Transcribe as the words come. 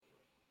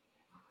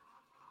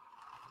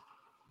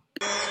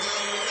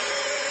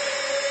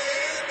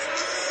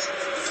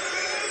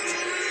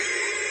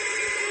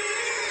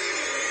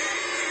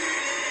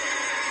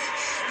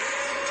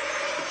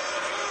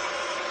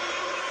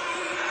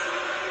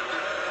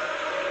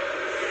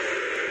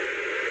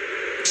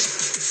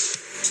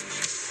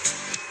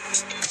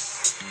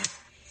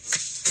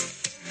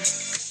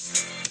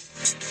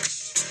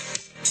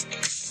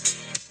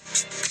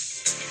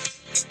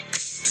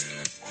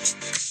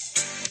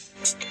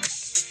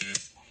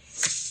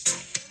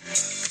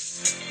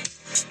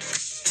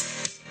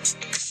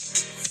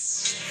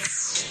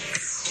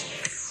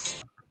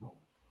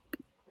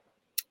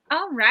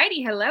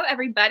Alrighty, hello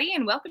everybody,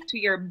 and welcome to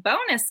your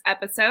bonus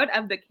episode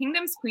of the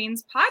Kingdoms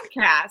Queens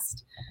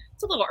podcast.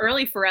 It's a little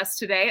early for us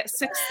today at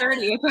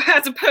 6:30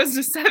 as opposed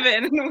to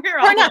 7.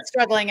 We're not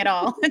struggling at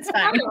all. It's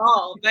fine. Not at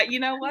all, but you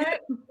know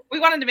what?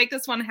 We wanted to make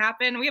this one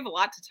happen. We have a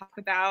lot to talk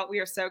about. We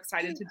are so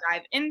excited to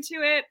dive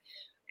into it.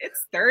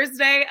 It's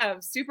Thursday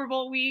of Super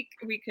Bowl week.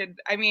 If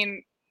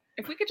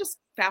we could just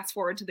fast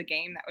forward to the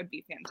game, that would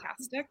be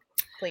fantastic.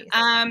 Please.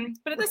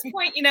 But at this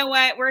point, you know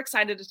what? We're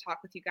excited to talk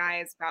with you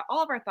guys about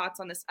all of our thoughts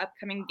on this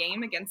upcoming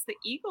game against the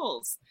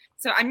Eagles.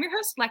 So I'm your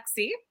host,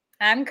 Lexi.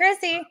 I'm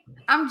Chrissy.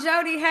 I'm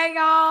Jodi. Hey,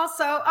 y'all.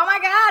 So, oh my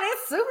God,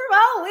 it's Super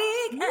Bowl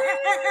week.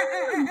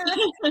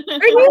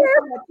 We're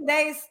here.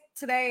 Today's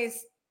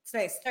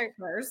Thursday. Is that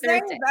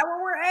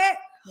where we're at?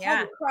 Yeah.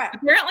 Holy crap.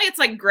 Apparently it's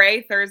like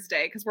gray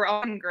Thursday because we're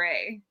all in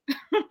gray.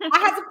 I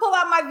had to pull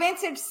out my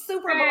vintage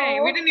Super Bowl.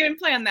 Hey, we didn't even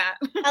plan that.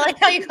 I like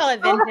how you call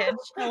it vintage.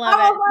 I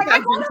love it. I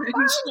gotta find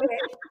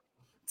it.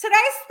 Today's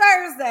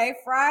Thursday,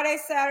 Friday,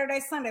 Saturday,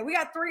 Sunday. We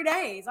got 3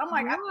 days. I'm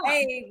like,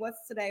 hey,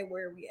 what's today?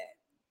 Where are we at?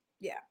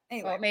 Yeah.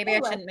 Anyway. Well, maybe I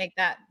shouldn't make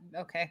that.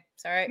 Okay.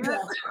 Sorry.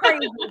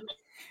 Crazy.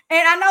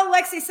 And I know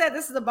Lexi said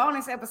this is a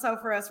bonus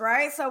episode for us,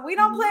 right? So we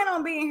don't plan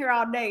on being here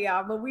all day,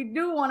 y'all, but we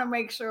do want to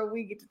make sure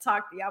we get to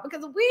talk to y'all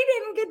because we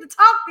didn't get to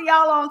talk to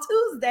y'all on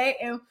Tuesday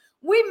and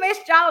we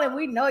missed y'all and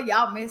we know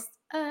y'all missed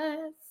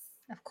us.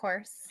 Of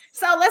course.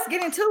 So let's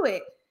get into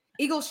it.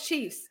 Eagles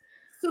Chiefs,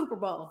 Super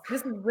Bowl.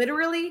 This is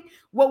literally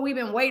what we've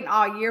been waiting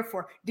all year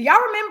for. Do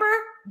y'all remember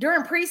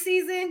during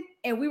preseason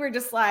and we were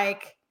just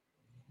like,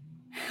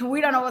 we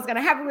don't know what's going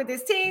to happen with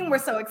this team. We're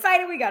so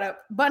excited. We got a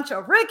bunch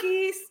of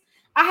rookies.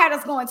 I had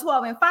us going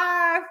 12-5.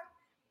 I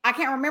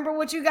can't remember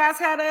what you guys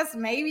had us.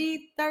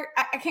 Maybe I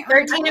can't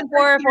 13-4,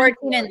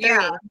 14-3.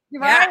 Yeah,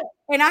 right? Yeah.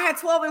 And I had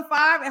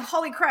 12-5, and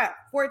holy crap,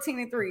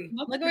 14-3.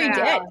 Look what we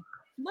did.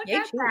 Look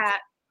at that.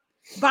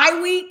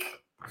 Bye week.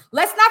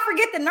 Let's not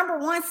forget the number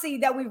 1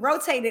 seed that we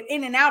rotated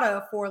in and out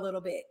of for a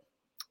little bit.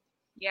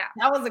 Yeah,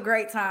 that was a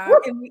great time,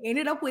 and we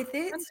ended up with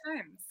it.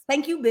 Sometimes.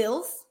 Thank you,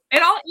 Bills.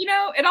 It all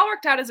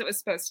worked out as it was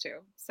supposed to.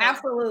 So.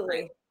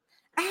 Absolutely.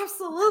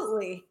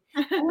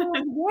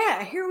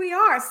 Yeah, here we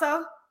are.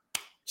 So,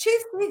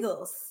 Chiefs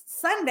Eagles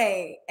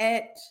Sunday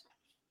at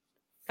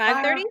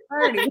 5:30.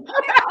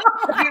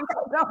 I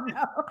don't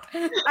know.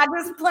 I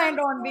just planned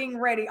on being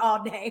ready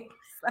all day.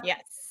 So.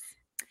 Yes,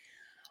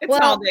 it's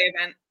an all-day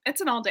event.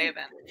 It's an all-day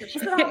event. For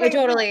sure. It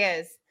totally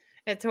is.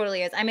 It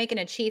totally is. I'm making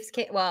a Chiefs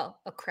cake. Well,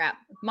 oh crap,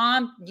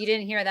 Mom, you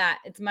didn't hear that.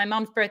 It's my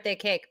mom's birthday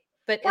cake,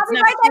 but it's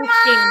not Chiefs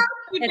themed.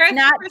 It's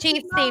not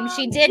Chiefs themed.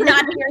 She did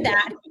not hear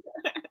that.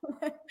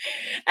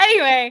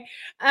 Anyway,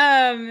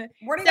 so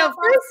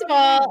first of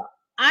all,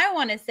 I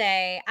want to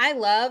say I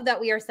love that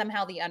we are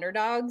somehow the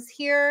underdogs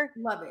here.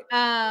 Love it.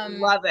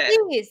 Love it.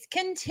 Please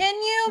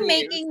continue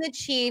making the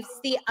Chiefs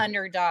the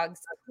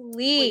underdogs.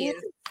 Please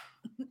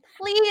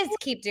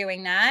keep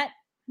doing that.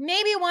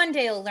 Maybe one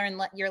day you'll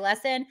learn your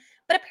lesson,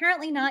 but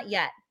apparently not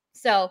yet.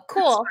 So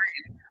cool.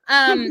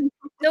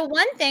 The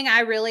one thing I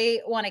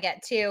really want to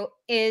get to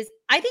is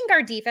I think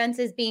our defense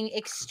is being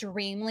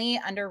extremely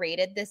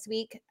underrated this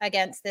week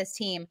against this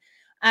team.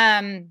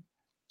 And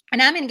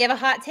I'm going to give a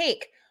hot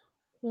take.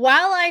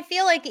 While I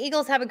feel like the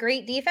Eagles have a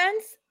great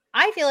defense,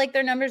 I feel like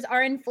their numbers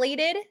are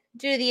inflated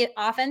due to the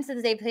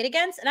offenses they've played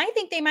against. And I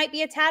think they might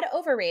be a tad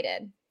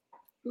overrated.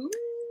 Ooh.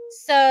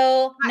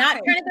 So not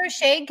trying to throw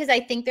shade because I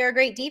think they're a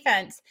great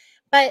defense,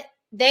 but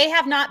they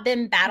have not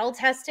been battle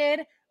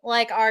tested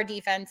like our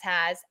defense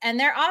has, and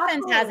their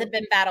offense hasn't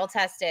been battle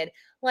tested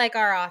like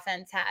our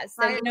offense has.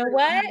 So you know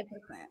what? 100%.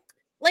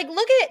 Like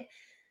look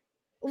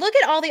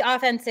at all the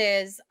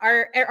offenses,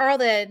 all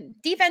the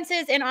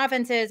defenses and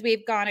offenses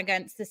we've gone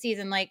against the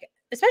season. Like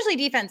especially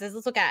defenses.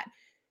 Let's look at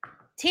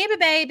Tampa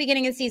Bay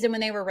beginning of the season when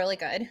they were really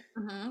good.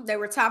 Mm-hmm. They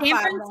were top San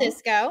 5.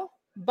 Francisco,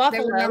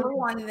 Buffalo, they were number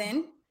 1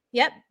 then.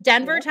 Yep,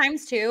 Denver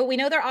times 2. We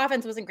know their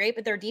offense wasn't great,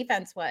 but their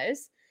defense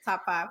was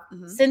top 5.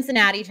 Mm-hmm.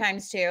 Cincinnati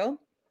times 2.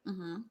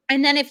 Mm-hmm.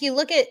 And then if you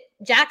look at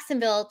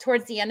Jacksonville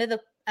towards the end of the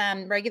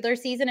regular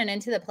season and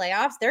into the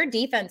playoffs, their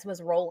defense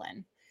was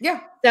rolling. Yeah.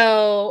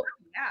 So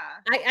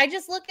yeah, I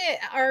just look at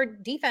our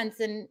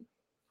defense and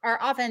our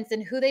offense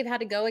and who they've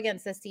had to go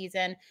against this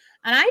season.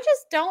 And I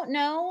just don't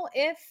know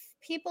if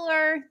people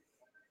are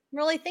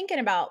really thinking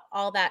about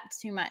all that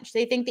too much.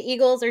 They think the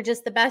Eagles are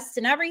just the best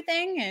in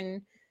everything.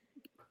 And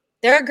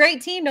they're a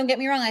great team. Don't get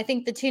me wrong. I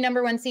think the 2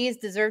 number 1 seeds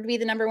deserve to be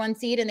the number 1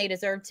 seed and they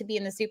deserve to be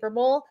in the Super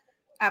Bowl.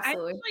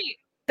 Absolutely.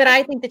 But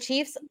I think the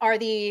Chiefs are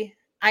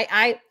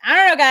I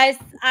don't know, guys.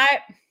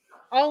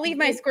 I'll leave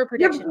my score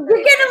prediction. You're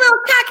getting a little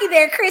cocky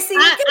there, Chrissy.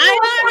 I'm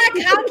not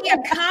cocky.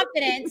 I'm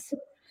confident.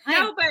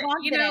 No, but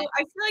you know, I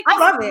feel like I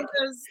love it.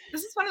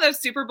 This is one of those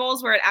Super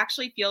Bowls where it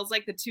actually feels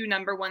like the 2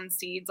 number 1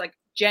 seeds like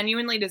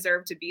genuinely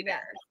deserve to be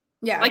there.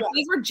 Yeah. Like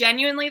these were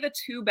genuinely the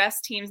 2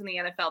 best teams in the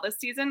NFL this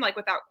season, like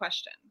without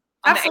question.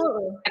 on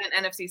Absolutely. the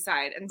and an NFC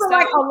side. And for so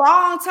like a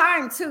long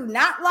time too,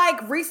 not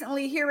like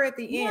recently here at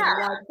the end,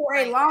 Yeah, like for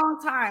a long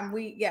time.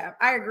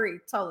 I agree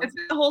totally. it's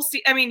the whole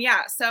I mean,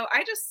 yeah. So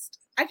I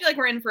feel like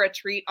we're in for a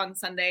treat on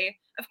Sunday.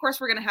 Of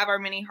course, we're going to have our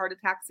mini heart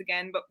attacks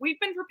again, but we've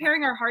been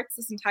preparing our hearts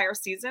this entire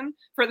season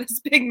for this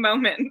big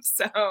moment.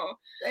 So,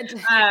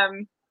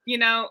 you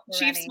know,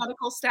 Chiefs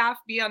medical staff,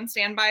 be on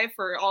standby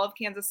for all of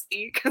Kansas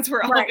City because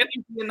we're all going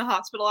to be in the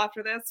hospital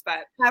after this.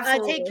 But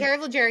take care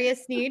of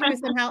L'Jarius Sneed, who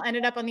somehow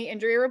ended up on the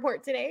injury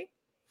report today.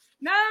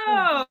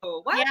 No,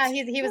 what? Yeah,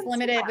 he was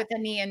limited with a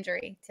knee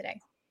injury today.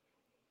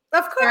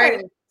 Of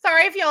course.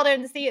 Sorry if y'all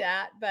didn't see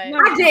that, but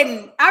I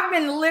didn't. I've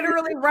been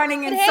literally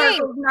running in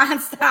circles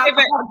nonstop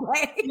all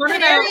day.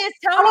 L'Jarius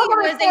Tony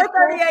was a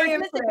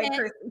full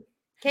participant.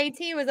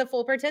 KT was a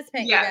full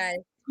participant, you guys.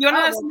 You want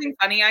to know something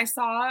funny I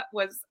saw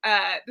was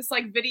this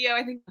like video,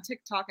 I think on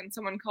TikTok, and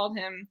someone called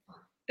him.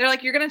 They're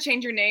like, you're going to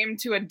change your name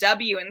to a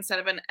W instead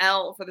of an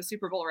L for the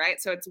Super Bowl, right?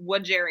 So it's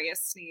L'Jarius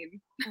Sneed.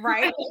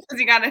 Right. Because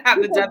you got to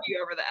have the W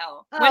over the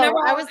L.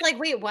 I was like,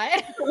 wait,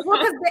 what? Well,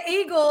 because the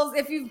Eagles,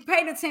 if you've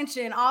paid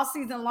attention all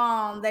season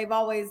long, they've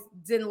always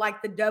didn't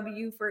like the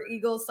W for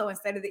Eagles. So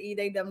instead of the E,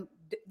 they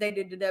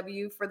did the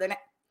W for the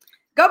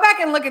Go back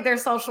and look at their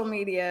social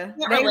media.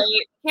 Can't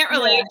relate.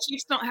 Yeah.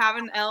 Chiefs don't have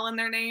an L in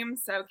their name,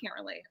 so can't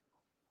relate.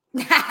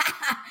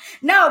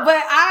 No,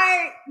 but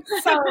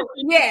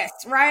yes,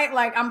 right?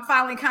 Like I'm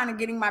finally kind of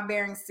getting my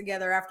bearings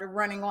together after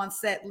running on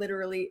set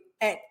literally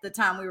at the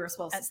time we were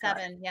supposed to start.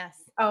 7, yes.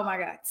 Oh my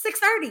God,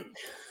 6:30.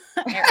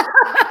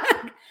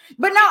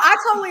 But no, I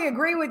totally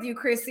agree with you,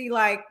 Chrissy.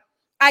 Like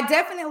I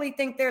definitely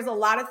think there's a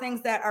lot of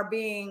things that are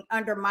being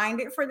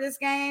undermined for this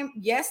game.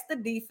 Yes, the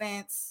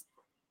defense.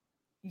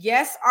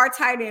 Yes, our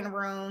tight end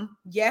room.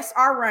 Yes,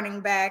 our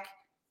running back,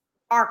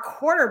 our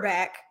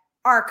quarterback,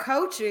 our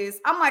coaches.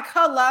 I'm like,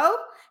 hello?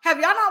 Have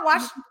y'all not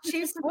watched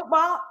Chiefs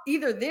football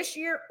either this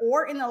year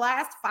or in the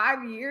last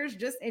 5 years,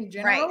 just in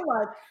general?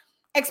 Like,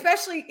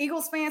 especially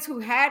Eagles fans who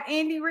had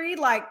Andy Reid,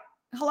 like,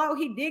 hello,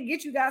 he did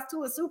get you guys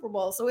to a Super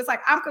Bowl. So it's like,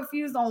 I'm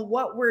confused on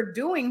what we're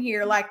doing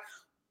here. Like,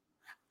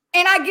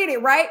 and I get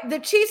it, right? The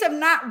Chiefs have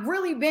not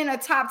really been a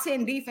top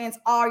 10 defense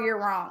all year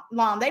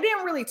long. They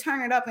didn't really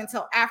turn it up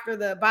until after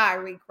the bye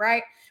week,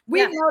 right?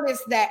 We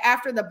noticed that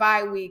after the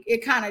bye week,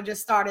 it kind of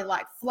just started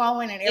like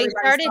flowing and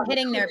everybody started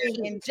hitting their peak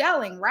and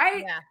gelling,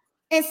 right? Yeah.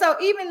 And so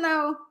even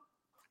though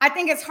I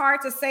think it's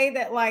hard to say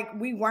that like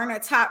we weren't a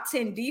top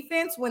 10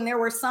 defense when there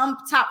were some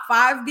top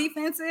 5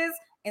 defenses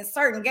in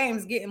certain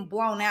games getting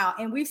blown out.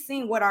 And we've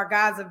seen what our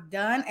guys have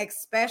done,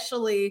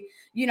 especially,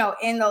 you know,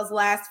 in those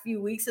last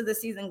few weeks of the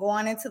season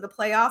going into the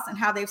playoffs and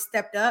how they've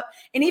stepped up.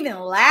 And even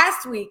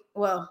last week,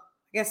 well,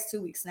 I guess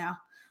 2 weeks now,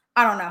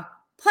 I don't know,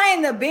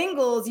 playing the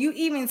Bengals, you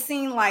even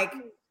seen like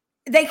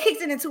they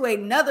kicked it into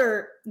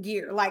another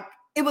gear. Like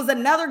it was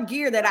another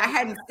gear that I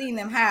hadn't seen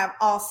them have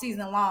all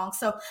season long.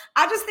 So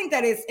I just think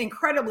that it's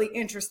incredibly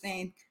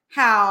interesting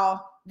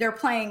how they're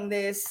playing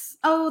this,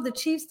 oh, the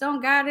Chiefs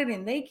don't got it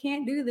and they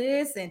can't do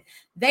this and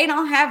they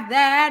don't have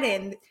that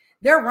and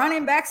their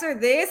running backs are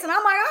this. And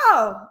I'm like,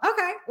 oh,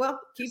 okay, well,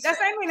 keep that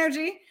same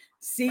energy.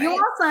 See you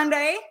on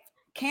Sunday.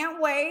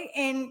 Can't wait.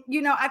 And,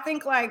 you know, I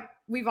think like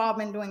we've all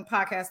been doing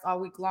podcasts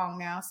all week long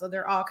now, so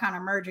they're all kind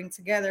of merging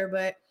together.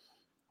 But,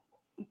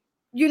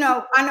 you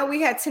know, I know we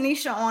had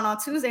Tanisha on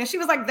Tuesday and she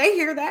was like, they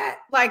hear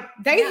that. Like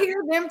they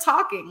hear them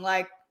talking.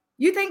 Like,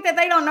 you think that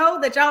they don't know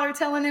that y'all are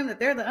telling them that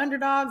they're the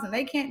underdogs and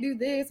they can't do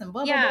this and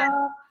blah, blah,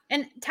 blah.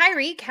 And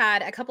Tyreek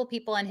had a couple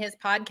people in his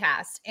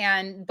podcast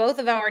and both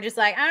of them were just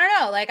like, I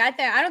don't know. Like, I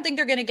don't think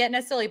they're going to get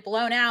necessarily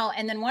blown out.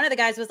 And then one of the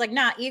guys was like,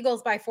 nah,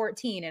 Eagles by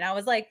 14. And I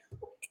was like,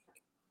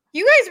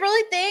 you guys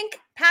really think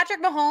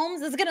Patrick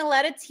Mahomes is going to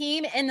let a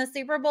team in the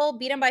Super Bowl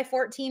beat him by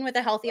 14 with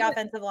a healthy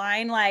offensive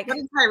line? Like, what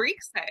did Tyreek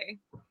say?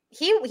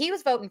 He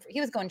was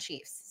going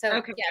Chiefs. So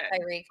okay, yeah,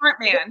 Tyreek. Smart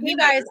man. You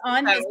guys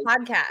on his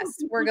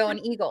podcast were going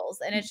Eagles.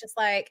 And it's just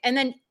like, and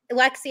then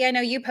Lexi, I know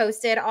you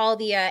posted all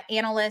the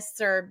analysts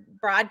or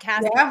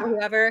broadcasters or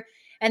whoever,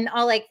 and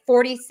all like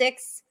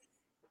 46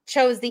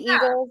 chose the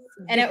Eagles.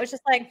 And it was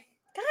just like,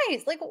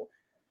 guys, like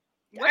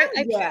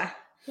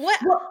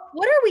what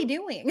are we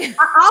doing?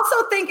 I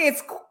also think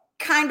it's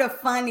kind of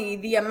funny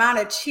the amount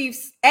of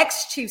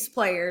ex-Chiefs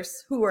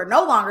players who are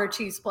no longer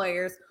Chiefs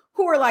players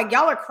who are like,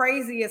 y'all are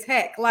crazy as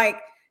heck. Like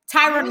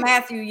Tyrann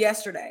Mathieu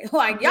yesterday.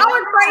 Like, y'all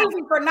are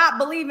crazy for not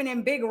believing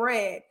in Big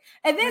Red.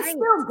 And then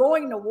still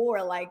going to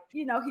war. Like,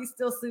 you know, he's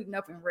still suiting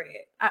up in red.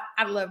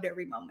 I loved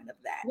every moment of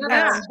that.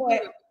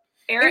 But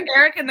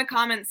Eric in the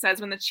comments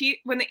says when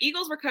the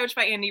Eagles were coached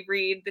by Andy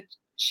Reid, the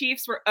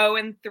Chiefs were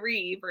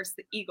 0-3 versus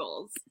the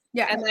Eagles.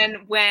 Yeah. And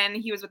then when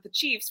he was with the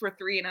Chiefs, we're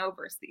 3-0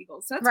 versus the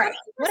Eagles. So that's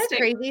what a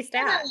crazy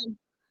stat.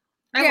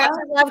 I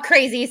love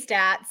crazy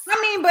stats.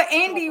 I mean, but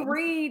Andy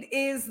Reid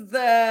is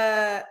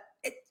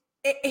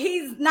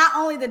he's not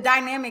only the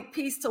dynamic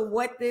piece to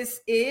what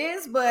this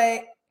is,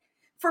 but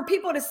for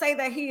people to say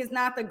that he is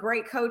not the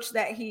great coach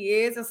that he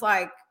is, it's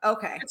like,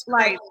 okay. It's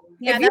like,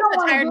 that's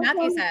what Tyrann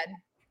Mathieu said.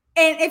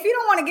 And if you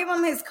don't want to give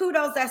him his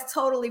kudos, that's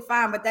totally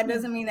fine. But that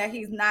doesn't mean that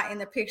he's not in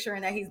the picture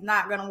and that he's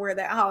not going to wear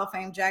that Hall of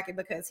Fame jacket,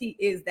 because he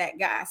is that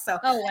guy. So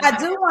I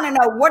do want to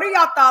know, what are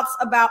y'all thoughts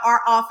about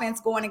our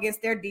offense going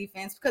against their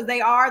defense? Because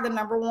they are the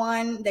number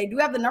one. They do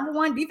have the number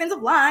one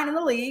defensive line in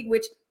the league,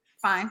 which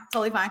fine,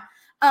 totally fine.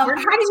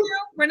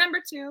 We're number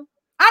two.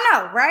 I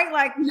know, right?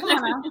 Like,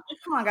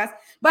 come on, guys.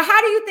 But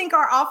how do you think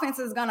our offense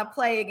is going to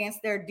play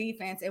against their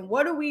defense? And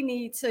what do we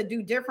need to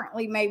do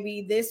differently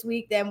maybe this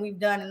week than we've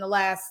done in the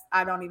last,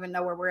 I don't even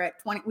know where we're at,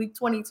 week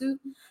 22?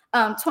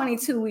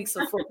 22 weeks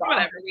of football.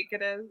 Whatever week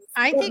it is.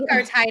 I think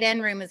our tight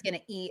end room is going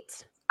to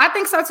eat. I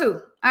think so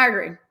too. I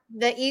agree.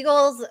 The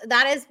Eagles,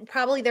 that is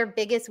probably their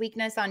biggest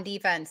weakness on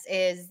defense,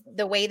 is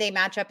the way they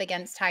match up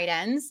against tight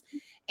ends.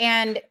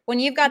 And when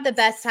you've got the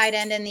best tight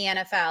end in the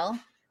NFL,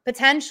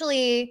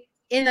 potentially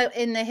in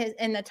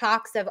the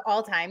talks of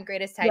all time,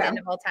 greatest tight end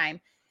of all time,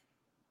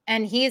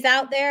 and he's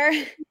out there,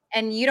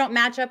 and you don't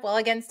match up well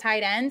against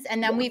tight ends,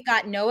 and then we've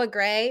got Noah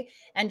Gray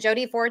and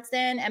Jodi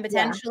Fortson and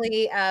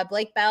potentially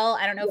Blake Bell.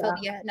 I don't know if he'll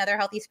be another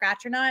healthy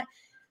scratch or not,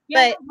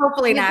 but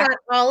hopefully not. Got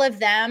all of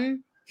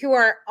them who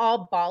are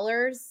all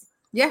ballers.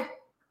 Yeah,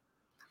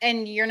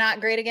 and you're not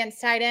great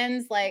against tight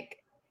ends. Like,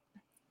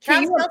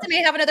 Travis Kelce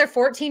may have another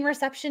 14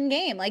 reception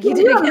game, like he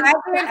did against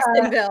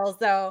Jacksonville.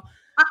 So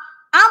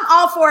I'm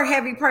all for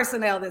heavy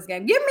personnel this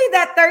game. Give me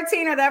that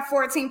 13 or that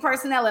 14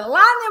 personnel and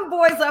line them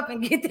boys up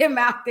and get them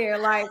out there.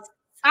 Like,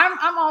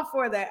 I'm all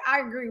for that. I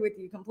agree with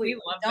you completely.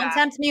 Don't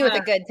tempt me with a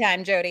good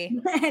time, Jodi.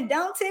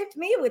 Don't tempt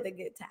me with a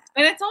good time.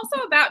 And it's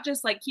also about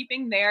just like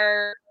keeping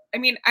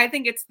I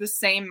think it's the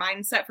same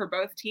mindset for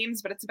both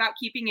teams, but it's about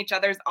keeping each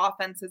other's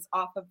offenses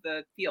off of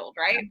the field,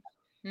 right?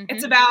 Mm-hmm.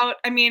 It's about,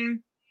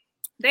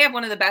 they have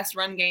one of the best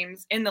run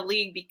games in the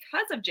league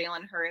because of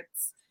Jalen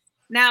Hurts.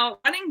 Now,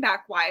 running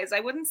back wise,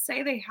 I wouldn't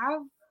say they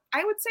have.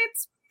 I would say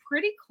it's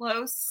pretty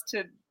close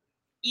to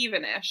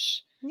evenish.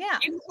 Yeah,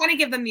 you can kind of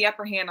give them the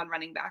upper hand on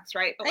running backs,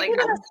 right? But like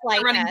the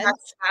running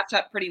backs match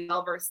up pretty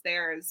well versus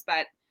theirs.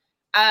 But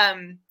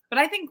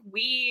I think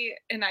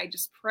I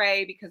just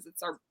pray, because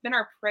it's been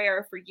our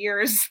prayer for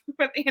years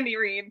with Andy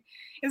Reid,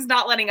 is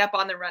not letting up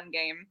on the run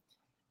game.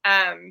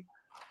 And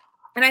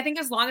I think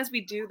as long as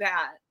we do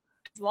that,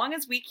 as long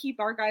as we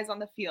keep our guys on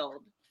the field,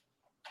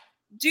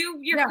 do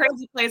your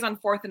crazy plays on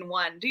 4th and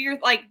 1. Do your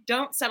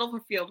don't settle for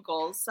field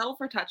goals. Settle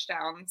for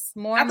touchdowns.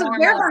 They're going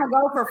to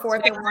go for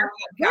 4th and 1.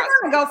 They're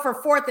going to go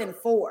for 4th and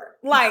 4.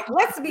 Like,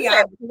 let's be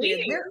honest.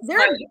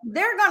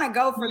 They're going to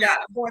go for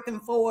that 4th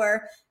and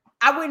 4.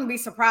 I wouldn't be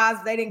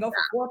surprised if they didn't go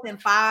for 4th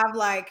and 5.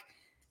 Like,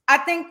 I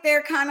think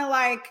they're kind of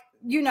like,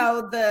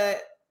 the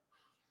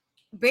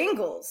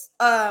Bengals.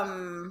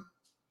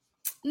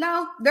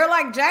 No, they're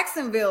like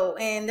Jacksonville,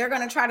 and they're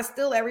going to try to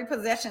steal every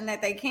possession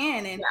that they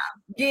can and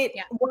get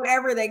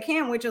whatever they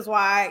can, which is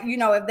why,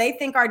 if they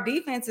think our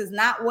defense is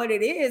not what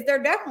it is,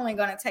 they're definitely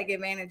going to take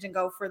advantage and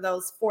go for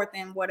those 4th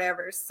and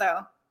whatever. So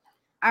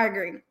I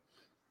agree.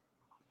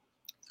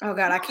 Oh,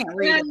 God, I can't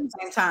read at the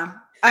same time.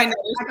 I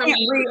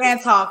can't read and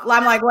talk.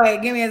 I'm like,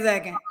 wait, give me a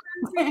second.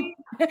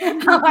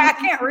 I'm like, I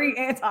can't read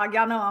and talk.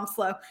 Y'all know I'm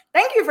slow.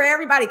 Thank you for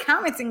everybody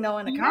commenting though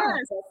in the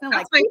comments.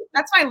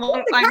 That's my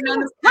I've known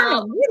this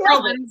girl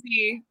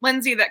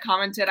Lindsay that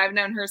commented. I've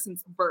known her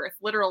since birth,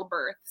 literal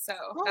birth. So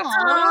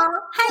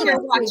hi,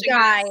 Lindsay,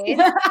 guys.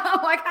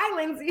 I'm like, hi,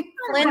 Lindsay.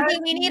 Lindsay,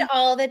 we need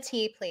all the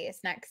tea, please,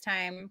 next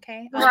time.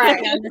 Okay,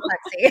 right?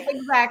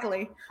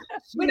 Exactly.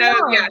 She knows,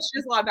 she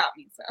knows a lot about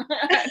me. So,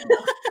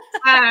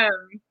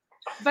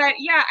 but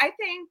yeah, I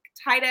think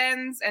tight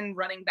ends and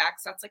running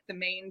backs, that's like the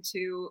main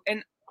two.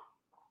 And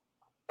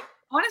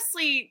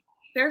honestly,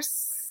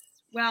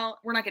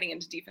 we're not getting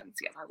into defense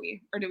yet, are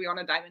we? Or do we want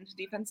to dive into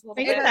defense a little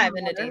bit? We can dive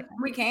into defense.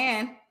 We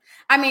can.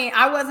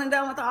 I wasn't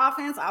done with the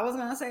offense. I was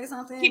going to say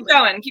something. Keep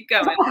going.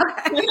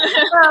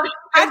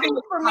 I think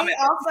for me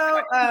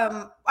also,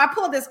 I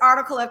pulled this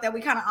article up that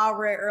we kind of all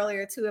read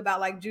earlier too,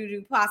 about like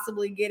Juju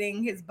possibly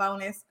getting his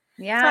bonus.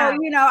 Yeah. So,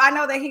 I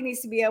know that he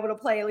needs to be able to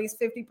play at least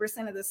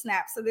 50% of the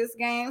snaps of this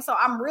game. So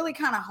I'm really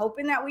kind of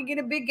hoping that we get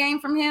a big game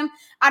from him.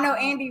 I know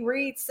Andy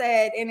Reid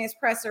said in his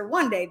presser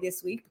one day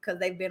this week, because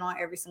they've been on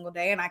every single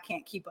day and I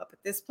can't keep up at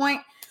this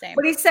point. Same.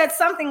 But he said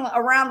something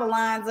around the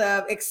lines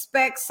of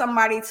expect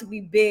somebody to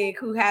be big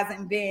who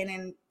hasn't been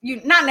in,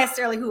 not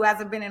necessarily who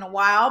hasn't been in a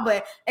while,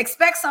 but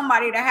expect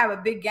somebody to have a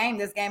big game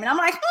this game. And I'm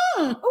like,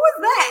 who is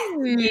that?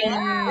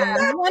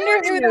 I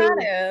wonder who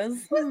that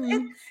is.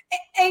 And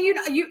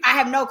I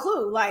have no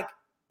clue. Like,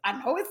 I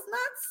know it's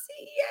not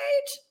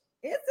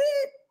CEH. Is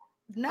it?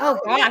 No.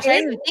 Oh gosh, I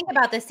didn't even think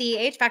about the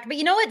CEH factor. But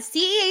you know what?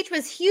 CEH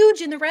was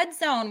huge in the red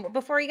zone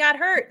before he got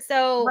hurt.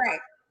 So right.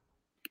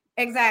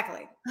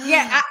 Exactly.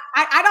 Yeah,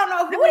 I don't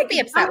know who I wouldn't be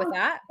upset with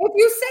that. If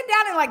you sit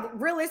down and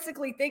like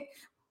realistically think,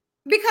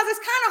 because it's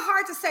kind of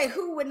hard to say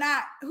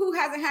who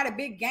hasn't had a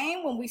big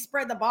game when we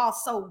spread the ball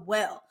so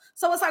well.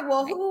 So it's like,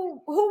 well,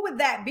 who would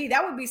that be?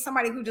 That would be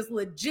somebody who just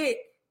legit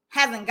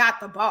hasn't got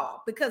the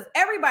ball because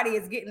everybody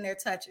is getting their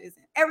touches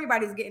and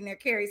everybody's getting their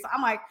carries. So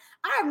I'm like,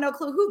 I have no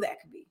clue who that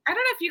could be. I don't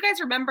know if you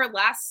guys remember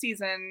last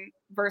season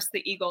versus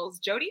the Eagles,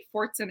 Jodi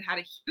Fortson had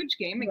a huge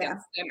game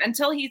against them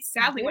until he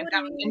sadly went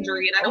down with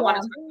injury. And I don't want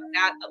to talk about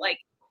that, but like,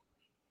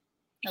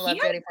 I love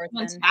Jodi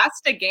Fortson.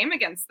 Fantastic game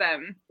against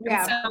them. Yeah.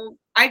 And so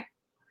I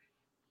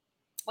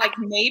like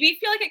maybe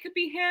feel like it could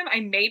be him.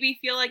 I maybe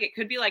feel like it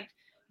could be like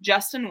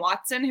Justin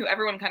Watson, who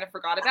everyone kind of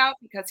forgot about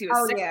because he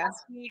was sick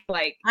last week.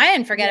 Like I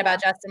didn't forget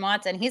about Justin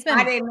Watson. He's been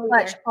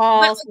clutch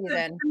all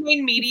season. The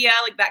main media,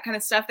 like that kind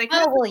of stuff. They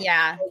kind of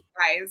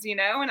guys, you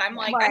know. And I'm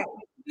like, I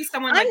could be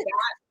someone like that.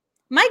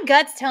 My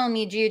gut's telling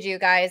me Juju,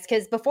 guys,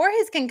 because before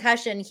his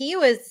concussion, he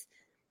was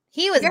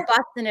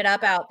busting it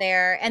up out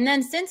there. And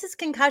then since his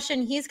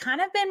concussion, he's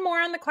kind of been more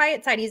on the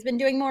quiet side. He's been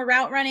doing more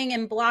route running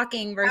and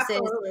blocking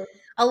versus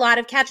a lot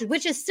of catches,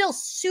 which is still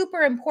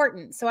super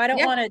important. So I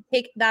don't want to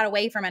take that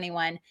away from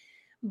anyone.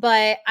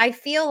 But I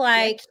feel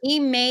like he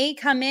may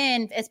come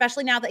in,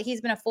 especially now that he's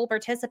been a full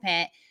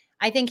participant.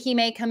 I think he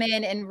may come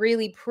in and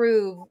really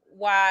prove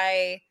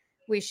why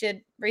we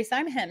should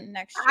re-sign him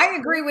next year. I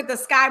agree with the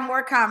Sky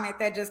Moore comment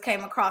that just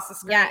came across the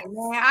screen. Yes.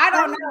 Man, I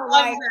don't know,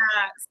 like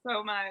that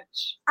so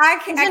much. I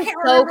can't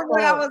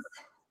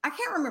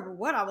remember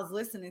what I was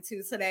listening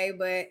to today,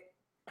 but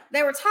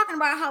they were talking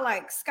about how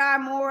like Sky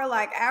Moore,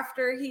 like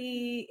after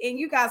he, and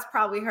you guys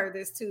probably heard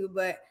this too,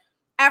 but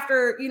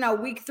after, you know,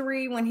 week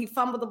 3, when he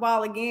fumbled the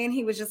ball again,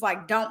 he was just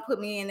like, don't put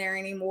me in there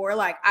anymore.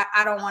 Like,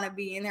 I don't want to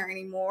be in there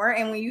anymore.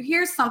 And when you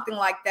hear something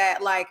like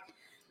that, like,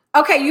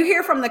 okay, you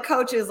hear from the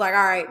coaches like,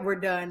 all right, we're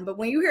done. But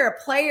when you hear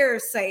a player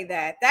say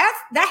that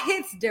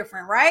hits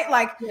different, right?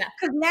 Like,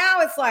 because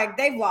now it's like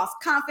they've lost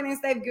confidence.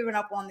 They've given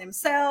up on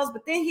themselves.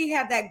 But then he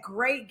had that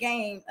great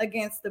game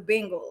against the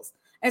Bengals.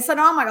 And so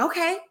now I'm like,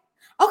 okay,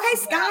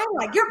 Sky,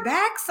 like you're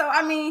back. So,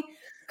 I mean,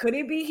 could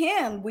it be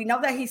him? We know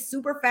that he's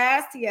super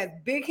fast. He has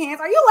big hands.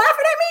 Are you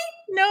laughing at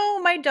me? No,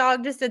 my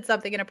dog just did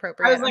something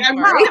inappropriate. I was like, I'm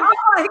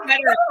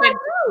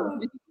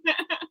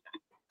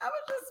I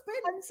was just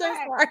spitting. I'm so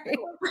sorry.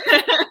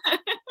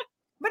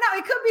 But no,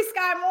 it could be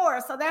Sky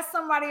Moore. So that's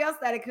somebody else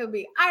that it could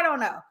be. I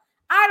don't know.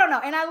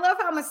 And I love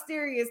how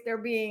mysterious they're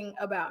being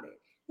about it.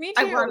 Me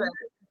too. I love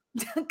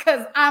it.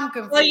 Because I'm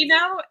confused. Well, you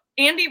know,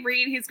 Andy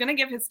Reid, he's going to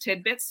give his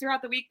tidbits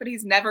throughout the week, but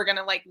he's never going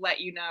to like let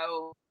you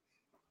know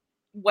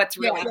what's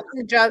really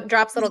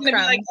drops little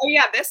crumbs. Like, oh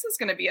yeah, this is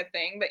going to be a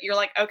thing. But you're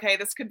like, okay,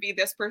 this could be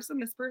this person.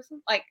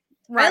 Like,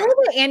 I love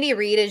that Andy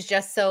Reid is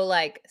just so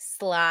like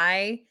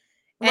sly.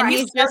 And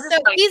he's just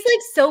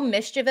so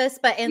mischievous,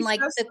 but in like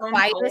the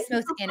quietest,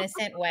 most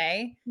innocent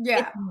way.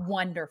 Yeah. It's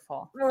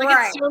wonderful.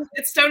 Like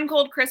it's Stone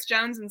Cold Chris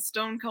Jones and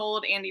Stone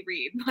Cold Andy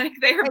Reid. Like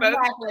they are both.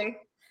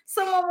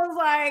 Someone was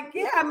like,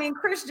 yeah, I mean,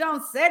 Chris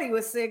Jones said he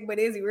was sick, but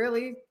is he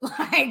really?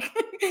 Like,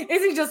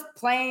 is he just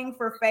playing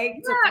for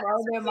fake to throw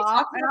them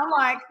off? And I'm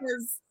like,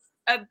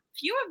 a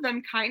few of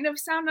them kind of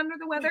sound under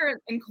the weather,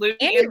 including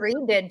Andy Reid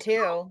did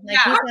too. Like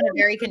he's kind of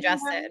very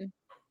congested.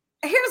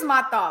 Here's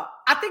my thought.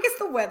 I think it's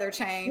the weather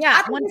change.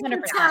 Yeah, I think 100%.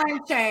 it's the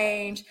time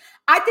change.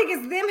 I think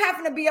it's them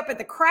having to be up at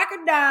the crack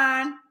of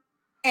dawn,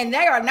 and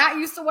they are not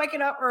used to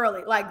waking up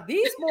early. Like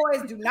these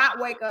boys do not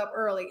wake up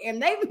early,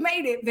 and they've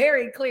made it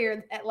very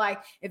clear that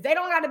like if they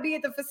don't got to be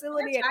at the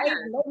facility at 8,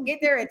 they can get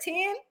there at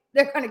 10.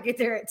 They're going to get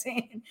there at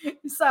 10.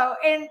 So,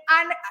 and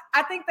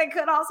I think they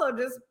could also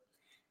just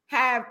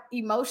have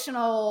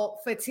emotional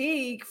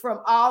fatigue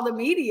from all the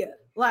media.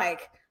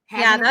 Like,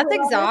 that's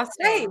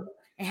exhausting.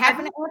 And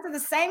having to answer the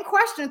same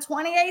question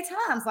 28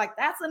 times, like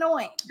that's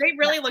annoying. They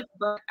really looked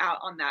burnt out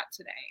on that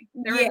today.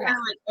 They were kind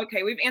of like,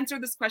 okay, we've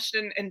answered this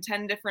question in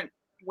 10 different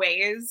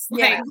ways.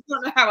 Like, I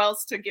don't know how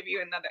else to give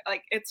you another.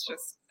 Like, it's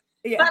just.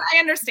 But I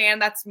understand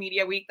that's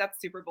media week.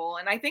 That's Super Bowl,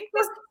 and I think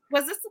this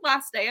the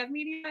last day of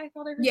media. I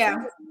thought I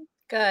heard.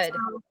 Good.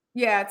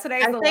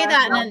 Today's. I say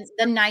that in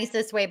the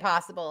nicest way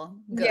possible.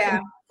 Good. Yeah.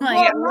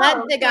 Like,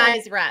 let the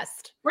guys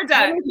rest. We're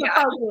done.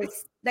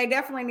 They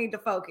definitely need to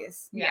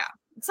focus. Yeah.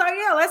 So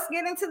let's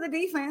get into the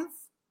defense.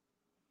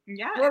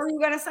 Yeah. What were you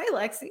gonna say,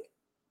 Lexi?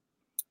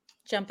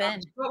 Jump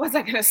in. What was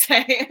I gonna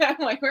say? I'm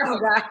like, where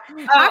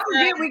I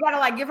forget we gotta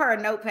like give her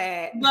a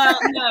notepad. Well,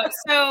 no.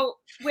 So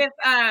with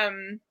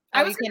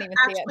I was gonna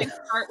actually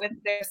start with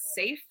their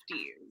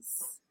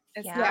safeties.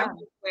 Is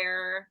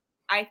where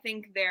I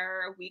think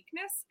their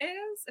weakness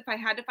is. If I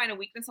had to find a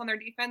weakness on their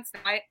defense,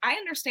 I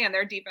understand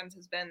their defense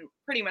has been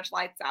pretty much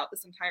lights out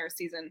this entire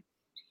season.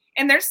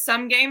 And there's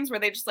some games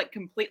where they just like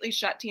completely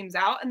shut teams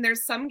out. And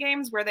there's some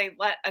games where they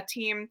let a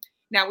team,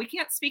 now we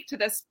can't speak to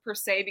this per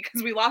se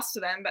because we lost to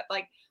them, but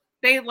like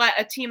they let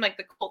a team like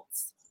the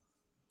Colts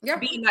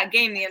be in that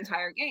game the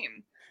entire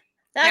game.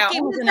 That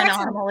game was an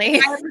anomaly.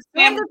 I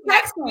understand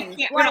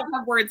we don't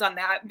have words on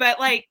that, but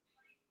like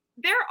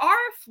there are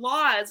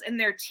flaws in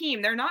their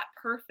team. They're not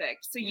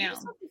perfect. So you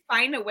just have to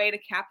find a way to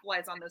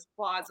capitalize on those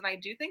flaws. And I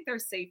do think their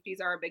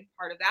safeties are a big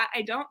part of that.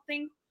 I don't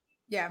think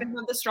they have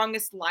the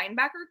strongest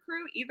linebacker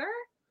crew either.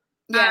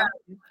 Yeah.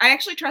 I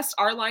actually trust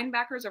our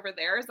linebackers over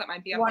theirs. That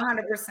might be 100%.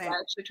 I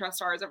actually trust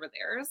ours over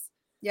theirs.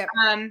 Yeah.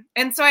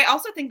 And so I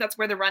also think that's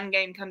where the run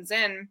game comes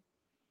in.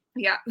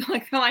 Yeah,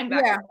 like the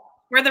linebacker. Yeah.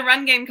 Where the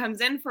run game comes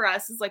in for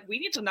us is like we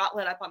need to not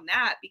let up on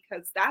that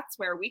because that's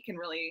where we can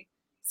really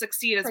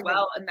succeed as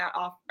well in that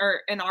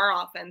in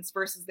our offense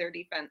versus their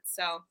defense.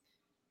 So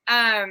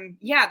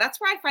yeah, that's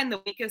where I find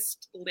the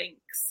weakest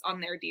links on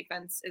their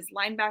defense is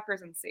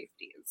linebackers and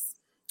safeties.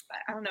 But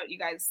I don't know what you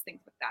guys think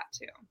with that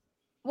too.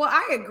 Well,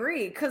 I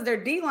agree because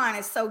their D-line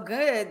is so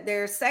good.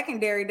 Their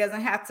secondary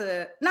doesn't have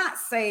to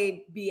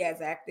be as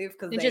active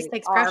because it just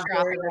takes pressure off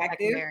of the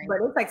secondary.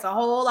 But it takes a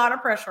whole lot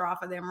of pressure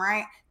off of them,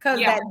 right? Because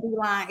that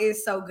D-line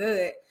is so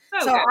good.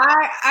 So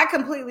I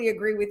completely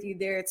agree with you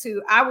there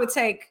too. I would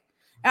take,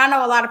 and I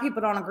know a lot of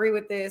people don't agree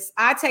with this.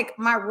 I take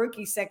my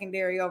rookie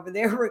secondary over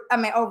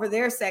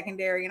their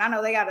secondary, and I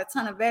know they got a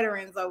ton of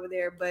veterans over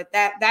there, but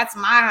that's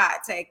my hot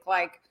take.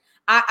 Like,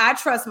 I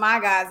trust my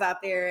guys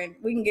out there, and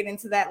we can get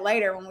into that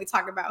later when we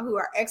talk about who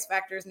our X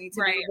factors need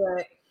to be.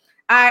 But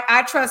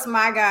I trust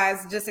my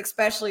guys, just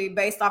especially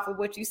based off of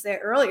what you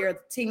said earlier, the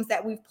teams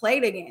that we've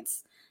played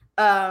against,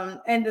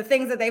 and the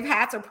things that they've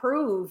had to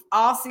prove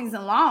all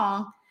season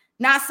long.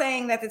 Not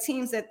saying that the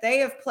teams that they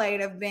have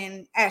played have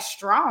been as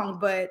strong,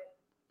 but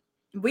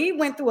we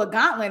went through a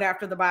gauntlet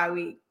after the bye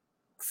week.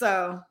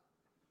 So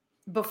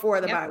before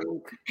the bye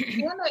week,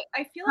 and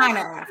I feel like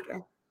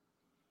after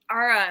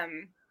our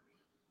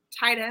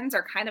tight ends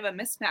are kind of a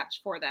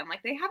mismatch for them.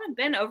 Like they haven't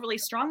been overly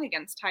strong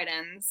against tight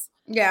ends.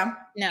 Yeah.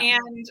 No.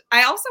 And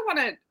I also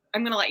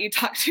I'm going to let you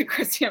talk to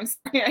Chrissy. I'm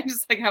sorry. I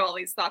just have all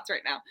these thoughts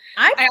right now.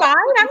 I'm fine.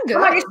 I'm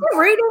good. Like, is she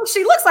reading?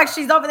 She looks like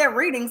she's over there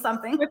reading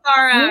something. With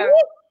our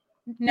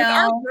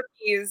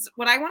rookies,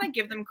 what I want to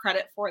give them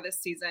credit for this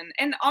season,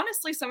 and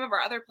honestly some of our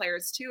other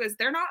players too, is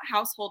they're not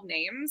household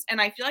names. And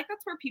I feel like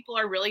that's where people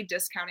are really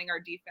discounting our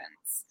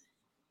defense.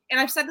 And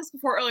I've said this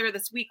before earlier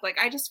this week. Like,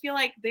 I just feel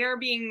like they're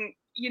being,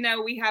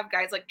 we have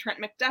guys like Trent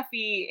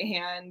McDuffie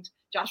and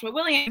Joshua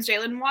Williams,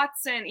 Jalen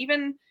Watson,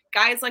 even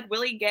guys like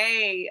Willie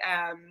Gay,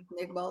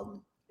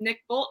 Nick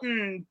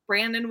Bolton,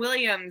 Brandon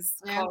Williams,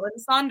 Colin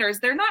Saunders.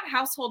 They're not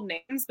household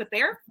names, but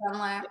they're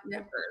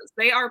playmakers.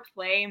 They are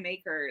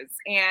playmakers.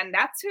 And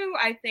that's who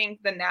I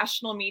think the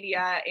national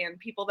media and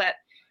people that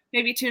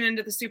maybe tune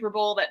into the Super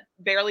Bowl that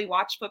barely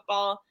watch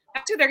football,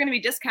 that's who they're going to be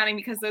discounting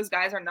because those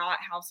guys are not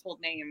household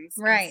names.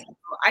 Right. So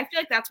I feel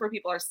like that's where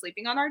people are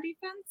sleeping on our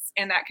defense,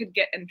 and that could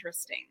get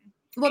interesting.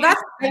 Well,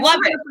 that's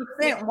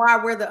 100%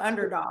 why we're the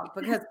underdog,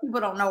 because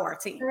people don't know our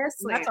team.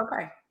 Seriously. That's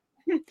okay.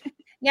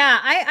 Yeah,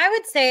 I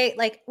would say,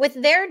 like, with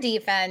their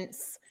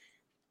defense,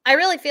 I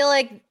really feel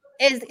like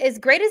as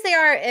great as they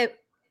are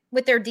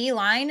with their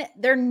D-line,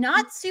 they're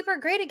not super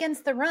great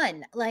against the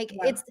run. Like,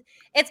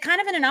 it's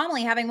kind of an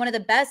anomaly having one of the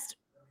best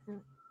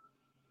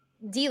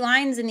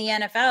D-lines in the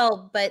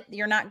NFL, but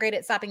you're not great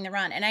at stopping the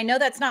run. And I know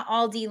that's not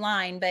all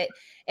D-line, but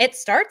it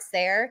starts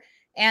there.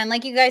 And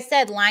like you guys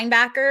said,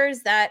 linebackers,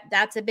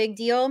 that's a big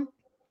deal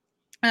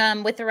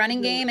with the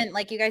running game. And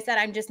like you guys said,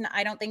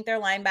 I don't think their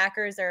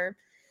linebackers are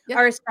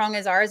as strong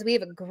as ours. We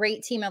have a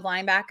great team of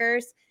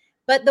linebackers.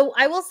 But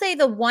I will say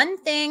the one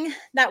thing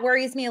that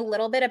worries me a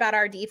little bit about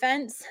our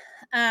defense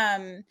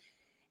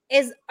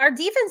is our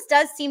defense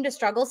does seem to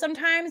struggle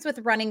sometimes with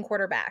running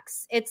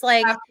quarterbacks. It's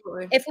like,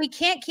 if we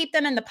can't keep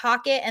them in the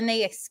pocket and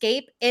they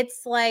escape,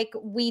 it's like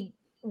we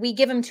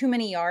give them too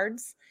many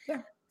yards.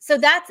 Yeah. So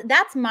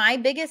that's my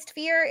biggest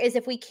fear, is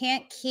if we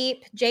can't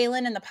keep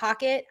Jalen in the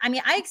pocket. I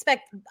mean, I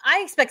expect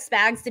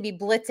Spags to be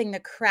blitzing the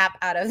crap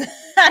out of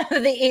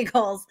the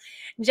Eagles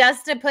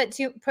just to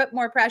put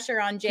more pressure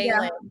on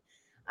Jalen.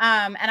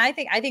 Yeah. And I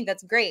think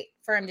that's great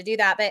for him to do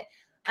that. But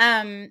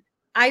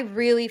I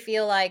really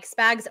feel like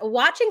Spags,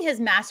 watching his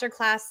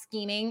masterclass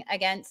scheming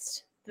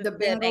against the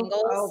Bengals.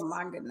 Oh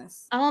my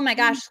goodness. Oh my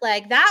gosh.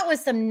 Like, that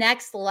was some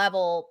next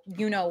level,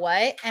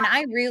 what? And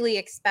I really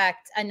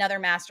expect another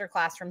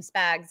masterclass from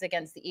Spags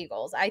against the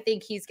Eagles. I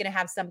think he's going to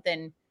have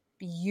something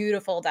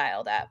beautiful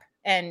dialed up.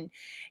 And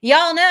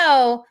y'all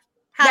know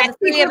how the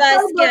three of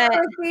us get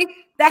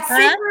that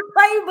secret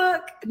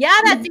playbook. Yeah,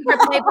 that secret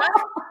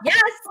playbook.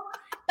 Yes.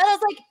 But I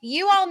was like,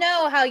 you all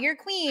know how your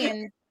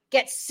queen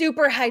gets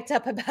super hyped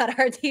up about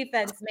our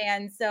defense,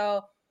 man.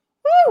 So,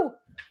 whoo,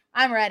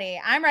 I'm ready.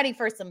 I'm ready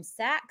for some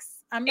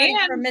sacks. I'm ready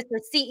for Mr.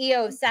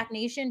 CEO of Sack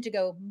Nation to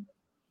go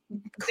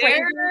crazy.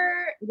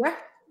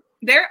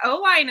 Their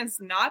O-line has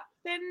not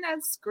been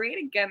as great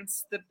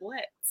against the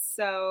blitz.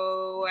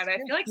 So, and I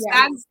feel like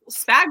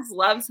Spags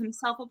loves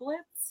himself a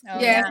blitz. Oh,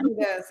 yeah, he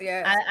does.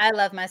 Yeah, I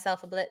love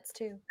myself a blitz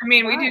too. I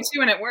mean, we do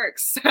too, and it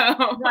works. So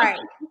right.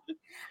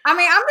 I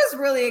mean, I'm just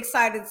really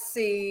excited to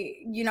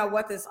see,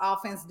 what this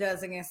offense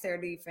does against their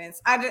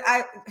defense. I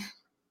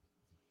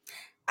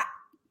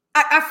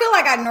feel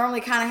like I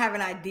normally kind of have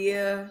an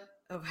idea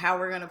of how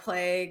we're going to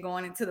play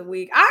going into the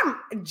week.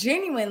 I'm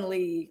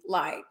genuinely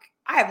like,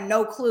 I have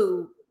no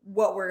clue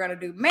what we're going to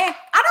do. Man,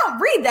 I don't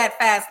read that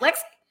fast, Lexi.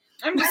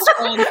 I'm just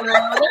scrolling through. There's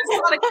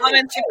a lot of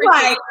comments. You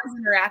appreciate us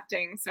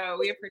interacting, so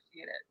we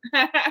appreciate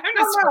it.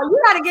 You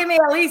got to give me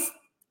at least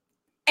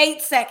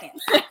 8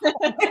 seconds.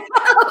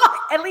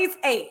 At least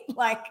 8.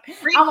 Like,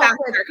 read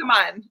faster. Come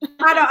on.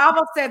 I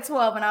almost said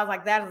 12, and I was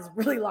like, that is a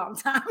really long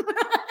time.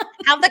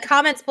 Have the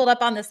comments pulled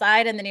up on the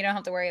side, and then you don't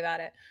have to worry about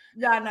it.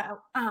 Yeah, no.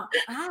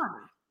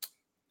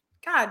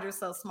 God, you're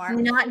so smart.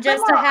 Not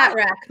just a hat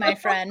rack, my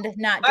friend.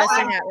 Not just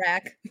a hat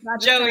rack.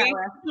 Joey.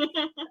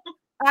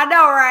 I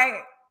know,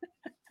 right?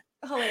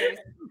 Hilarious.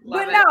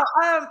 Love But it. no,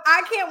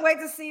 I can't wait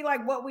to see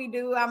like what we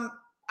do.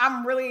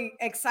 I'm really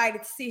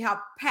excited to see how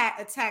Pat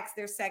attacks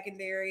their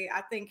secondary.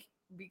 I think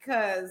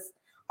because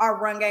our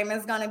run game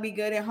is going to be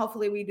good and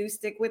hopefully we do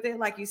stick with it,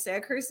 like you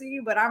said, Chrissy.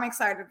 But I'm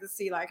excited to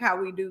see like how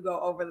we do go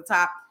over the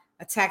top,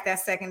 attack that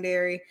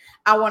secondary.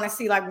 I want to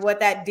see like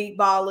what that deep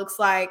ball looks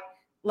like.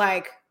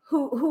 Like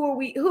who are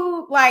we?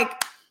 Who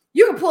like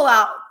you can pull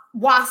out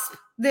Wasp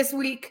this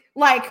week.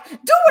 Like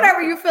do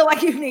whatever you feel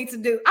like you need to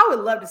do. I would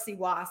love to see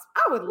Wasp.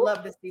 I would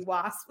love to see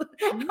Wasp.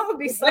 I would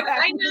be so happy.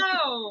 I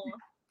know.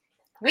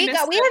 We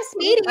have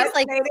Speedies.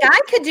 Like Sky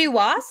could do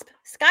Wasp.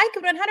 Sky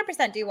could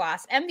 100% do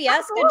Wasp.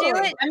 MVS could do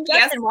it.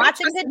 MVS and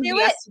Watson could do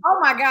it. Oh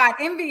my God,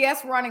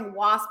 MVS running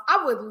Wasp.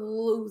 I would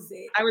lose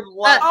it. I would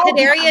love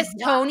Kadarius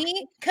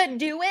Toney could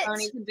do it.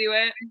 Tony could do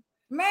it.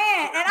 Man,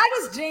 and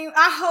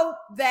I hope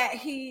that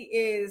he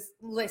is,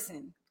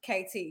 listen,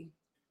 KT,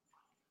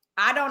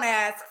 I don't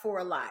ask for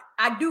a lot.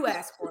 I do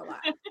ask for a lot.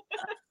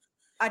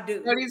 I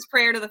do. Jodi's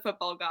prayer to the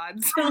football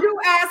gods. I do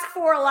ask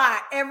for a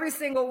lot every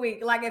single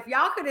week. Like if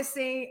y'all could have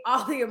seen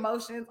all the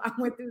emotions I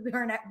went through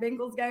during that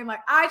Bengals game,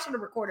 like I should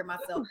have recorded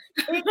myself.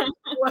 It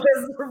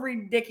was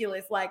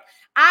ridiculous. Like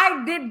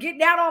I did get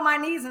down on my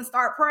knees and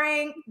start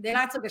praying. Then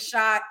I took a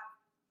shot.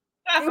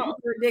 It was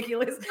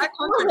ridiculous. KT, I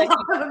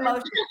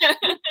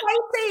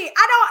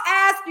don't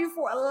ask you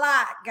for a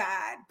lot,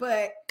 God,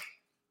 but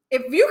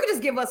if you could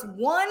just give us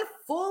one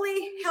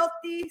fully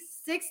healthy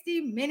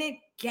 60-minute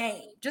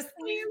game, just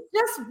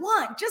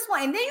one,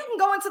 and then you can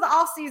go into the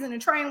off season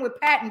and train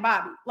with Pat and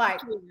Bobby, like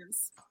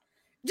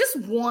just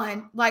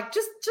one, like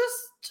just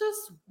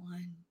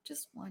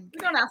one. We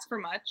don't ask for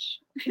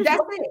much.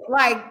 That's it.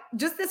 Like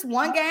just this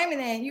one game, and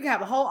then you can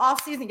have a whole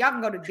off season. Y'all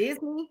can go to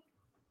Disney.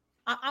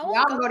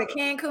 Y'all can go to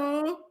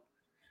Cancun.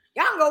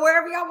 Y'all can go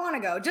wherever y'all want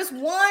to go. Just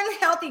one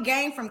healthy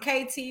game from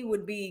KT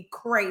would be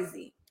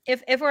crazy.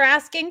 If we're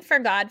asking for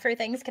God for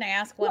things, can I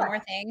ask one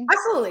more thing?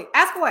 Absolutely.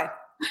 Ask away.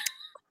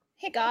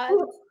 Hey, God.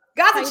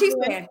 God's a Chiefs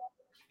fan.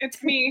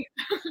 It's me.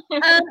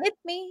 It's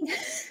me.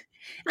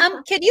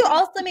 Could you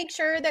also make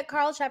sure that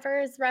Carl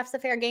Sheffers refs a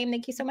fair game?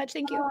 Thank you so much.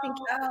 Thank you. You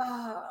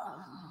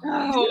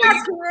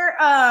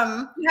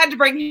had to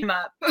bring him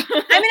up. I mean,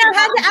 I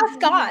had to ask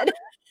God.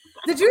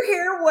 Did you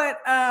hear what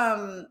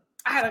I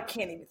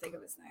can't even think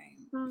of his name.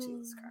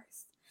 Jesus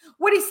Christ.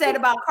 What he said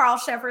about Carl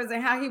Sheffers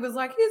and how he was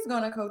like, he's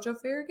gonna coach a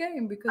fair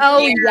game because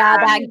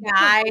that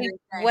guy,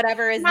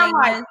 whatever his name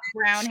is,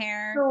 brown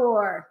hair.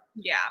 Sure.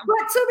 Yeah.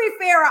 But to be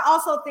fair, I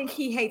also think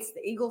he hates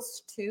the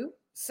Eagles too.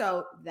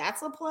 So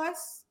that's a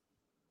plus.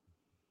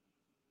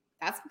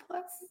 That's a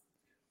plus.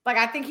 Like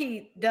I think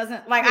he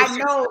doesn't like.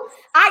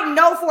 I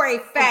know for a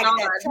fact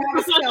that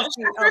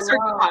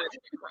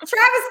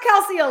Travis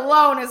Kelce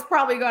alone is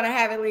probably going to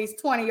have at least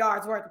 20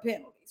 yards worth of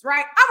penalties,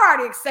 right? I've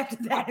already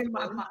accepted that in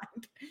my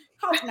mind.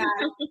 Hope not.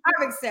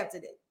 I've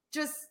accepted it.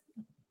 Just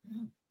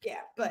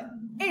yeah. But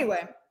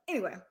anyway.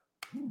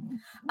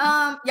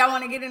 Y'all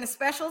want to get into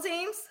special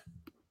teams?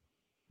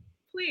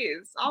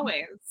 Please,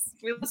 always.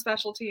 We love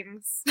special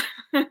teams.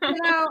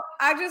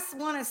 I just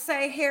want to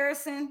say,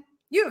 Harrison,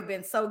 you have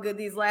been so good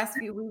these last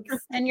few weeks.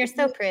 And you're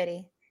so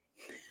pretty.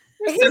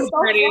 You're so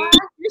pretty. You're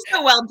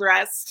so well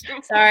dressed.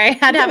 Sorry, I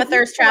had to have a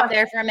thirst trap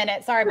there for a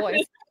minute. Sorry,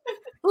 boys.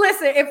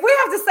 Listen, if we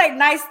have to say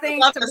nice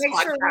things to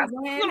make sure we win. It's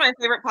one of my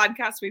favorite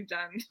podcasts we've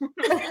done.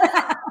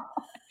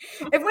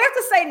 If we have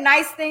to say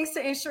nice things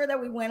to ensure that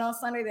we win on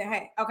Sunday, then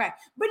hey, okay.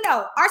 But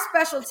no, our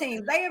special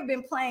teams, they have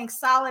been playing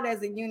solid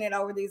as a unit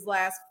over these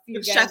last few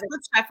games.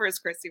 With Sheffers,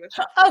 Chrissy.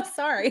 Oh,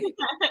 sorry.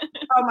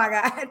 Oh my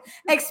God.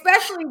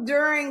 Especially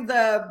during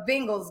the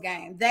Bengals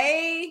game.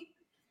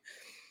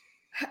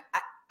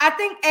 I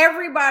think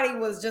everybody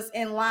was just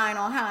in line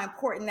on how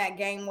important that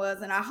game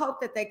was. And I hope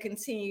that they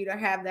continue to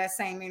have that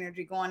same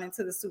energy going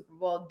into the Super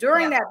Bowl.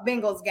 During that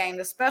Bengals game,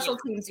 the special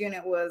teams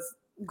unit was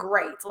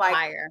great.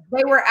 Like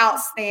they were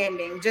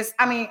outstanding.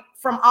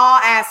 From all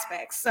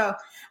aspects. So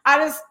I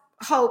just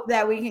hope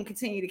that we can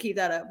continue to keep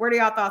that up. What are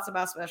y'all thoughts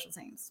about special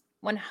teams?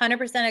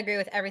 100% agree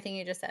with everything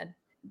you just said.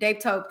 Dave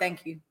Tope,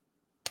 thank you.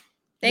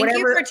 Thank you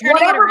for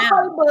turning it around.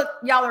 Playbook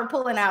y'all are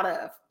pulling out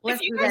of.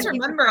 If you guys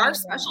remember, our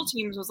special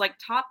teams was like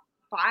top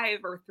 5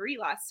 or 3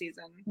 last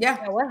season.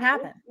 Yeah. What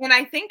happened? And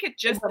I think it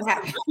just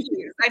I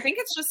think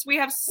it's just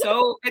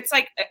it's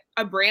like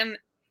a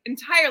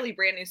entirely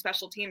brand new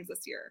special teams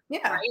this year.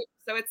 Yeah. Right.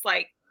 So it's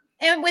like,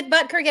 and with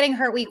Butker getting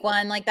hurt week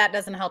 1, like that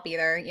doesn't help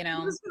either,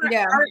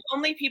 Yeah. Our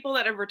only people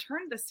that have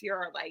returned this year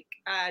are like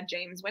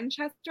James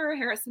Winchester,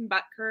 Harrison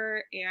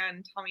Butker,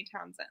 and Tommy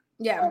Townsend.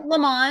 Yeah.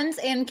 Lamons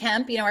and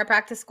Kemp, our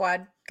practice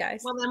squad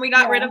guys. Well, then we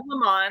got rid of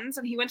Lamons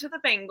and he went to the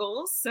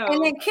Bengals. So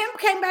and then Kemp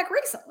came back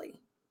recently.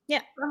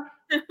 Yeah.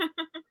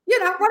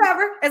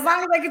 Whatever. As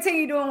long as they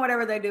continue doing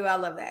whatever they do, I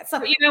love that. So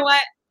but you know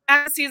what?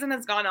 as the season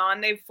has gone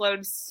on, they've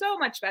flowed so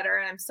much better,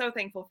 and I'm so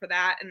thankful for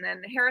that. And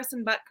then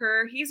Harrison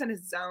Butker, he's in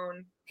his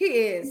zone. He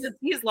is.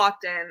 He's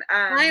locked in.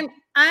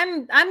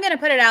 I'm gonna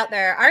put it out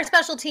there. Our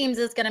special teams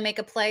is gonna make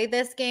a play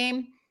this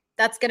game.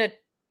 That's gonna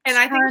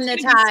turn the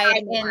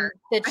tide in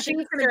the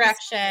Chiefs'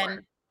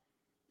 direction.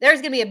 There's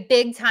gonna be a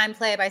big time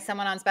play by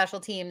someone on special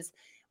teams,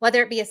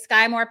 whether it be a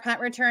Sky Moore punt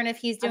return if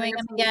he's doing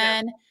them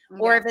again,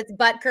 or if it's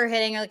Butker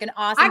hitting like an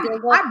awesome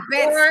field goal. I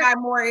bet Sky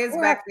Moore is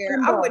back there.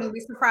 I wouldn't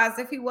be surprised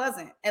if he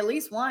wasn't at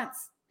least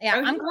once. Yeah,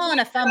 I'm calling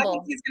a fumble. I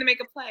think he's gonna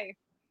make a play.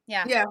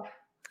 Yeah.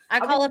 I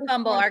call a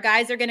fumble. Our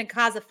guys are going to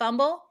cause a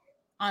fumble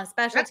on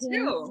special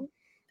teams,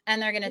 and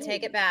they're going to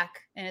take it back,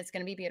 and it's going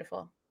to be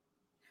beautiful.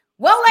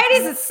 Well,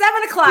 ladies, it's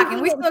 7:00,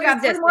 and we still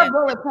got 3 more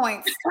bullet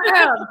points.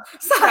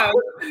 So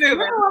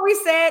remember what we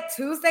said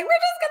Tuesday? We're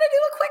just going to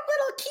do a quick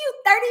little cute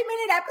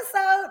 30-minute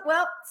episode.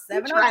 Well,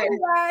 7:02,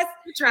 guys.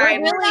 We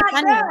tried. Really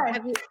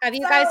funny. Have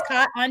you guys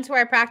caught on to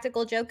our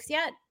practical jokes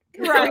yet?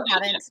 Right.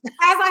 As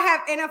I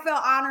have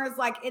NFL honors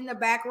like in the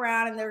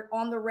background, and they're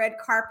on the red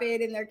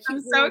carpet, and they're cute.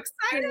 I'm so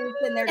excited,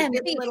 and they're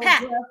little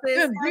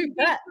dresses.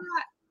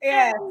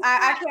 Yeah,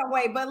 I can't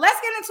wait. But let's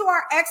get into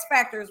our X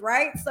factors,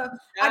 right? So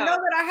I know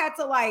that I had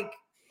to like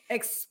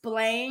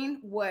explain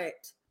what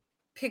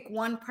pick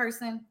one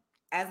person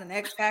as an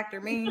X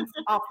factor means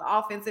off the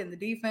offense and the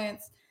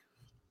defense.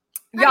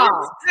 Y'all,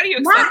 how do you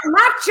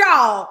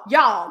not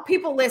y'all,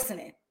 people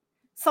listening.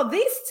 So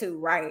these two,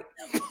 right?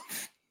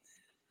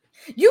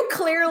 You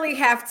clearly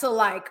have to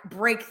like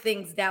break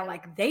things down.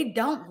 Like they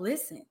don't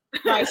listen.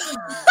 Like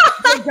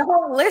they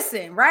don't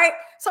listen, right?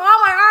 So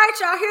I'm like, all right,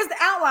 y'all, here's the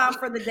outline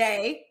for the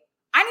day.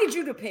 I need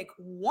you to pick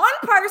one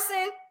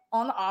person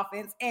on the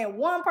offense and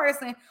one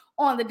person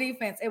on the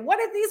defense. And what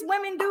did these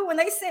women do when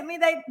they sent me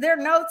their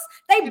notes?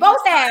 They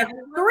both had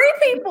 3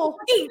 people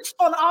each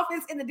on the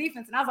offense and the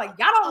defense. And I was like,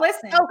 y'all don't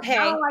listen. Okay.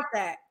 I don't like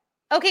that.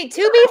 Okay,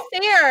 to be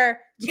fair,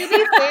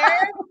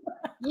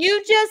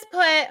 you just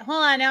put,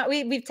 hold on, now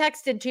we've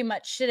texted too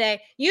much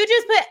today. You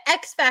just put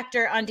X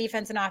factor on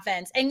defense and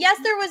offense. And yes,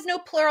 there was no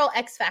plural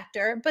X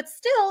factor, but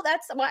still,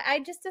 that's why I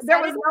just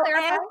decided to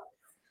clarify.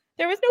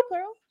 There was no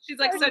plural. She's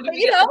like, so do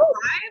we get 5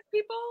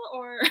 people,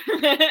 or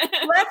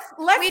let's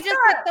we just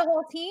pick the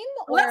whole team?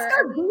 Or? Let's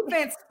go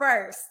defense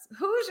first.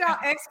 Who's y'all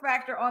X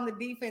factor on the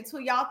defense? Who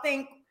y'all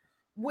think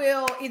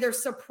will either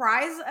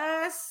surprise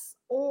us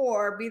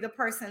or be the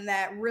person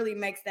that really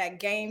makes that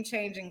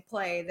game-changing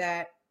play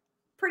that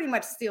pretty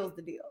much steals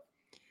the deal?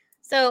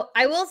 So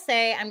I will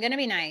say I'm going to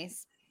be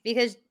nice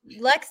because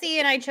Lexi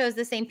and I chose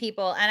the same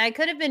people, and I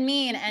could have been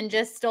mean and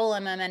just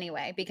stolen them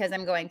anyway because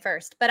I'm going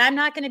first. But I'm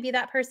not going to be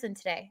that person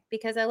today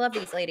because I love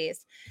these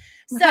ladies.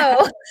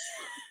 So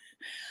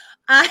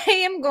I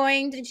am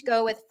going to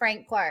go with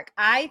Frank Clark.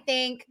 I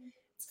think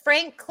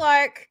Frank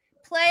Clark,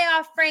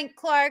 playoff Frank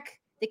Clark,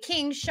 the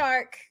King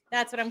Shark.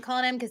 That's what I'm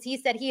calling him because he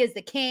said he is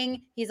the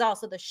king. He's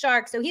also the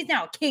shark. So he's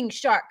now a King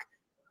Shark,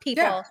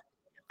 people. Yeah.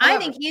 I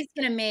think he's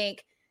going to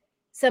make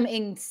some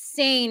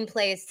insane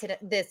plays to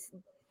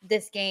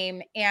this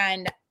game.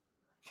 And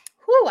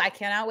I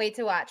cannot wait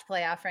to watch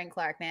playoff Frank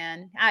Clark,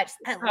 man. I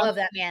love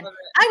that man.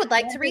 I would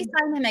like to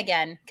re-sign him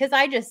again because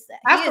he is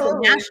a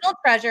national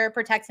treasure,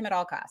 protects him at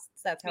all costs.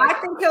 That's how I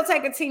think he'll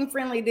take a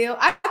team-friendly deal.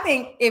 I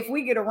think if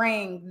we get a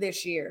ring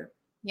this year,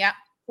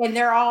 and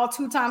they're all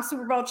 2-time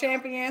Super Bowl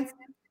champions,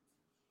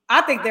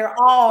 I think they're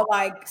all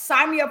like,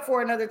 sign me up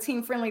for another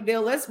team-friendly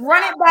deal. Let's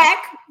run it back.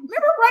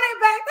 Remember running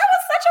back? That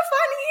was such a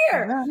fun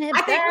year.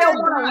 I think they'll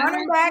want to run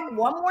it back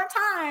one more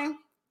time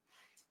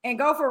and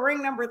go for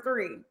ring number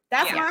 3.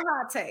 That's my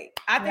hot take.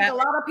 I think a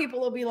lot of people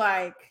will be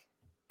like,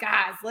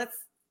 guys, let's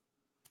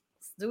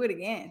do it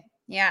again.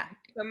 Yeah.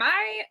 So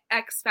my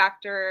X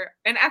factor,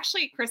 and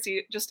actually,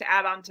 Chrissy, just to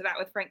add on to that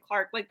with Frank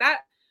Clark, like that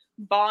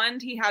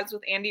bond he has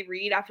with Andy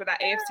Reid after that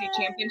AFC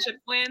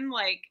championship win,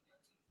 like,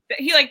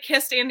 he like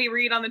kissed Andy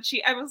Reid on the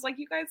cheek. I was like,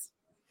 you guys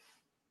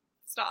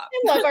stop.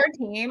 I love our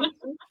team.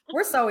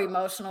 We're so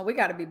emotional. We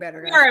got to be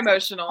better. We are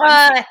emotional.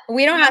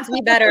 We don't have to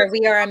be better.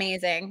 We are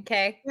amazing.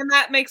 Okay. And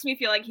that makes me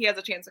feel like he has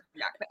a chance to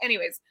come back. But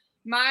anyways,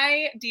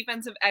 my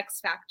defensive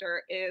X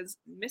factor is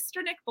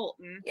Mr. Nick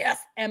Bolton. Yes.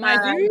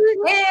 M-I-Z.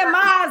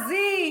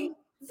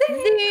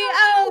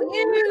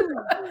 Z-O-U.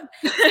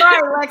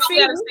 Sorry, Lexi. I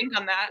gotta think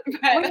on that.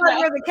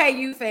 We're the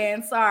KU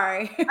fans.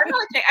 Sorry.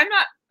 I'm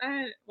not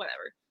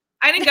whatever.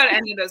 I didn't go to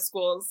any of those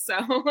schools, so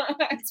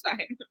it's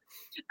fine.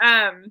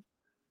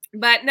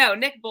 But no,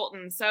 Nick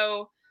Bolton.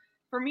 So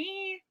for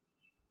me,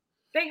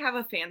 they have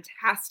a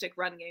fantastic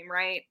run game,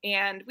 right?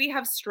 And we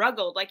have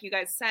struggled, like you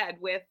guys said,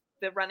 with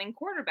the running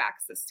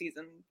quarterbacks this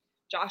season.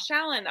 Josh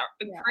Allen,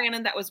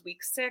 granted, that was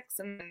week 6.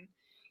 And then,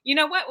 you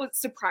know what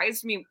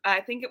surprised me?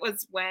 I think it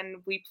was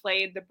when we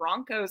played the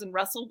Broncos and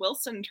Russell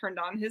Wilson turned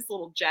on his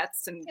little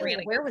jets and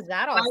ran. Where was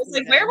that all? I was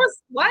like, where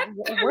was what?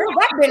 Where's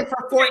that been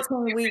for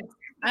 14 weeks?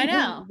 I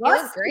know. It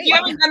was great. You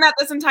haven't done that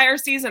this entire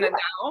season, and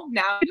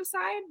now you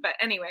decide. But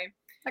anyway.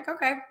 Like,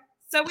 okay.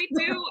 So we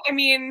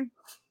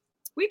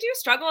do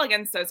struggle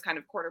against those kind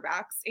of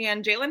quarterbacks.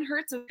 And Jalen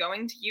Hurts is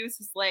going to use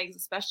his legs,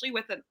 especially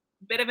with a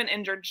bit of an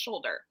injured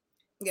shoulder.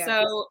 Yeah.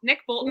 So Nick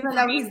Bolton, even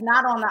though he's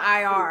not on the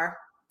IR,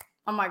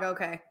 I'm like,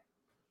 okay.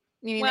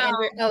 You mean the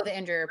injury? Oh, the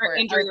injury report.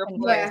 Injury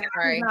report. Yeah,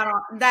 sorry.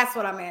 that's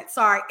what I meant.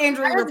 Sorry,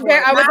 injury report.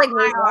 I was like,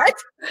 wait, what?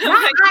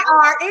 Not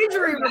IR,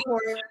 injury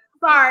report.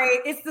 Sorry,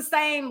 it's the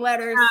same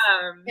letters.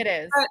 It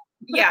is. But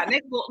yeah,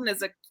 Nick Bolton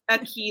is a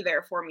key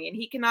there for me, and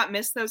he cannot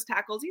miss those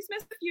tackles. He's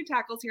missed a few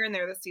tackles here and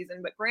there this season,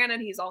 but granted,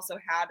 he's also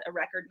had a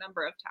record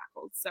number of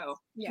tackles. So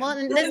yeah. Well,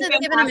 and this has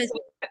given him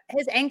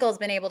his ankle's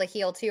been able to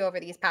heal too over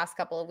these past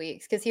couple of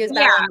weeks because he was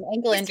battling an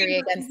ankle injury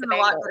against the Bengals.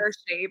 A lot better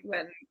shape,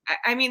 and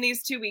I mean,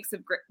 these 2 weeks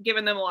have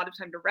given them a lot of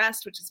time to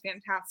rest, which is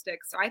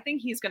fantastic. So I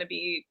think he's going to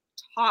be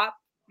top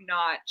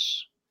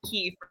notch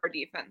key for our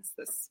defense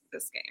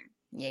this game.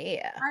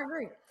 Yeah, I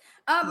agree.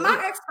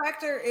 My X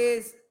factor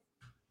is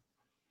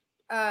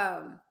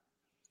wow.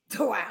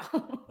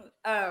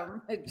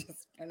 It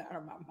just went out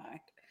of my mind.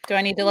 Do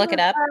I need to look it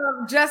up?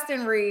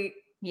 Justin Reed.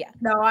 Yeah.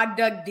 No, I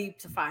dug deep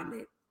to find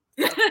it.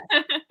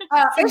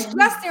 It's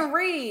Justin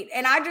Reed,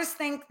 and I just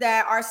think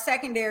that our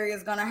secondary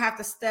is going to have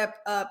to step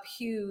up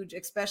huge,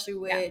 especially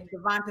with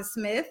Devonta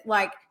Smith.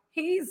 Like,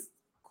 he's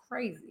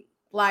crazy.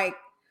 Like,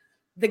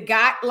 the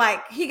guy,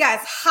 like, he got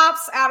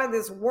hops out of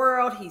this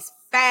world. He's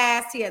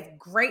fast. He has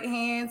great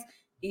hands,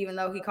 even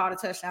though he caught a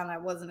touchdown.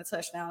 That wasn't a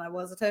touchdown. That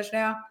was a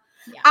touchdown.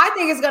 Yeah. I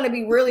think it's going to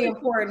be really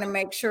important to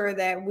make sure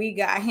that we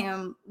got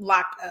him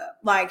locked up.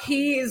 Like,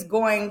 he is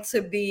going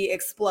to be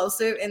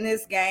explosive in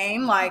this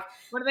game. Like,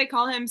 what do they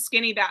call him?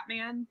 Skinny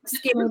Batman?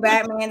 Skinny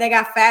Batman. They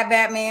got Fat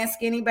Batman,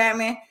 Skinny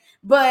Batman.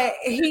 But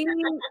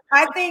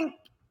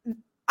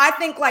I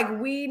think like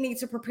we need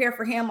to prepare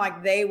for him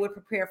like they would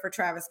prepare for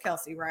Travis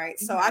Kelce, right?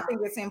 So I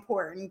think it's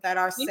important that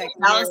our secondary.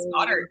 Dallas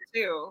Goedert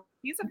too.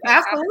 He's a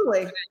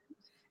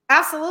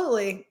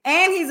absolutely,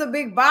 and he's a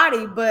big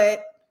body,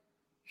 but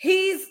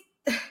he's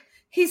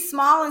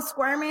small and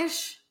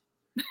squirmish.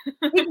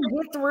 He can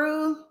get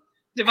through.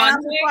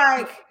 Devontae,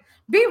 like,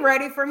 be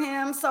ready for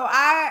him. So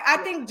I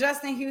think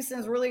Justin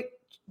Houston's really.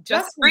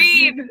 Just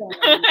Reed.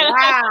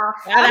 Wow.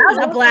 That was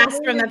a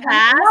blast from the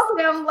past.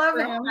 Love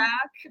him.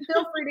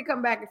 Feel free to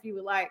come back if you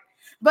would like.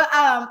 But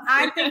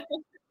I think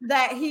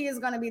that he is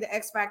going to be the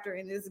X factor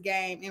in this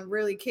game and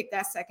really kick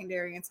that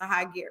secondary into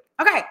high gear.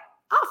 Okay,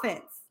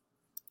 offense.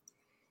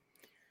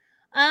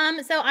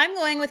 So I'm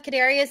going with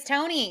Kadarius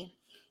Toney.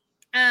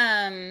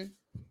 I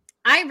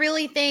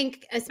really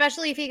think,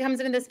 especially if he comes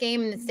into this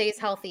game and stays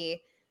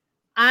healthy,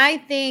 I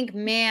think,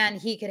 man,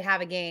 he could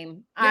have a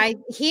game. Yeah.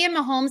 He and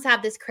Mahomes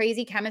have this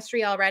crazy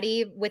chemistry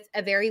already with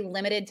a very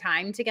limited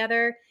time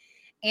together.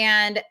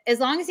 And as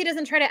long as he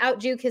doesn't try to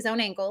out-juke his own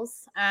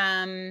ankles,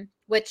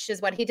 which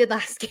is what he did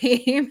last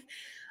game,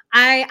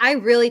 I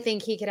really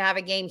think he could have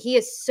a game. He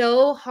is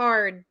so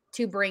hard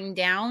to bring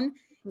down.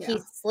 Yeah.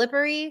 He's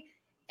slippery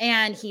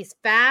and he's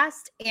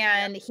fast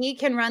and he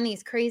can run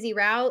these crazy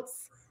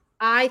routes.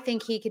 I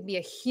think he could be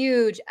a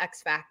huge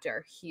X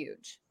factor.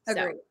 Huge.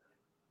 Agreed. So,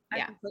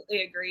 I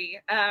completely agree.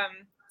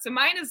 So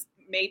mine is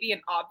maybe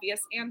an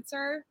obvious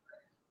answer,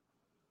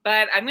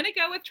 but I'm going to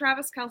go with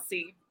Travis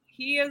Kelce.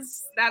 He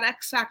is that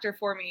X factor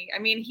for me. I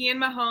mean, he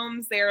and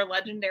Mahomes, they are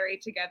legendary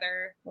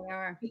together. They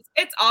are.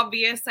 It's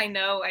obvious. I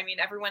know. I mean,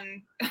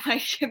 everyone,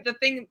 like, the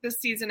thing this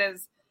season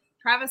is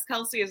Travis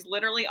Kelce is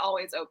literally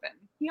always open.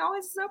 He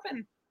always is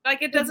open.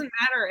 Like, it doesn't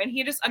matter. And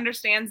he just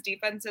understands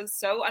defenses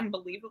so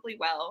unbelievably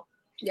well.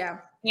 Yeah.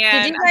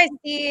 And did you guys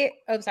see?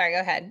 Oh, sorry.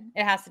 Go ahead.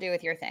 It has to do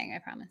with your thing. I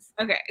promise.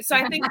 Okay. So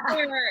I think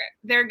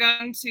they're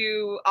going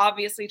to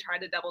obviously try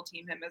to double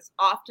team him as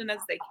often as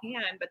they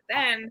can, but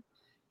then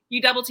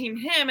you double team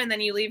him and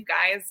then you leave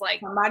guys like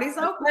somebody's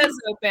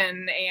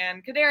open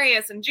and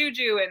Kadarius and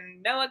Juju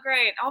and Noah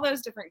Gray and all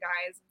those different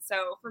guys.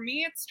 So for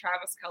me, it's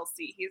Travis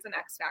Kelce. He's an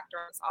X factor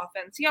on this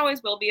offense. He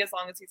always will be as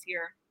long as he's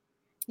here.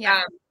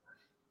 Yeah.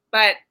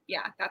 But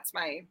yeah, that's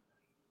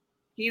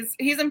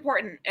he's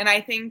important. And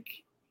I think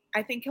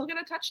he'll get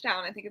a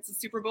touchdown. I think it's a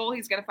Super Bowl.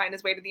 He's going to find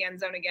his way to the end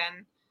zone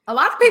again. A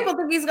lot of people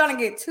think he's going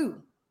to get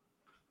 2.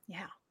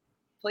 Yeah.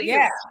 Please.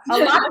 Yeah. A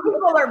lot of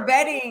people are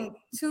betting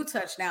 2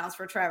 touchdowns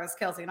for Travis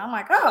Kelce. And I'm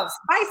like, oh,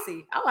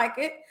 spicy. I like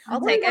it.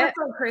 I'll take it.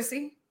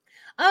 Chrissy.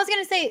 I was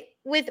going to say,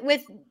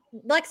 with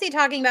Lexi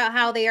talking about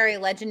how they are a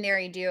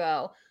legendary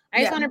duo,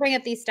 I just want to bring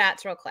up these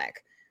stats real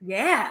quick.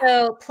 Yeah.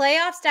 So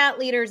playoff stat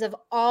leaders of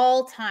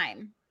all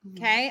time.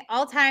 Okay.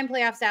 All time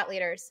playoff stat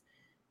leaders.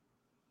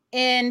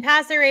 In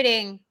passer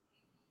rating,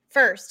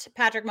 first,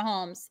 Patrick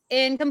Mahomes.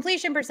 In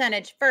completion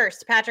percentage,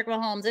 first, Patrick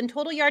Mahomes. In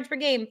total yards per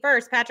game,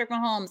 first, Patrick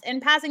Mahomes. In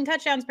passing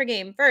touchdowns per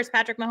game, first,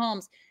 Patrick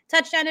Mahomes.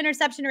 Touchdown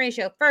interception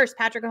ratio, first,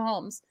 Patrick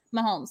Mahomes.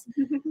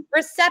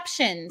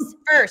 Receptions,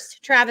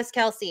 first, Travis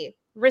Kelce.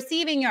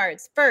 Receiving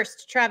yards,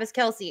 first, Travis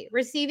Kelce.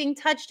 Receiving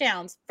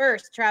touchdowns,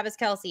 first, Travis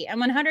Kelce.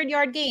 And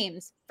 100-yard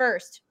games,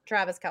 first,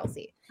 Travis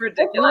Kelce.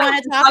 Ridiculous. We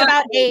want to talk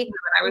about a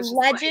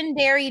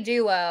legendary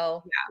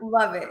duo. Yeah,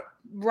 love it.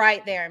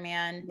 Right there,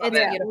 man. It's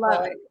beautiful.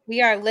 Love it.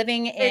 We are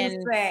living in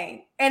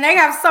insane. And they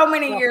have so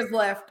many years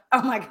left.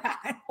 Oh my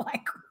God.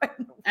 Like,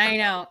 I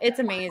know. It's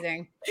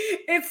amazing.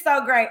 It's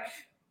so great.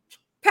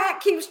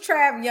 Pat keeps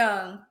Trav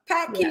young.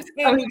 Pat keeps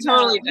he Andy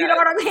totally young. You know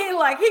what I mean?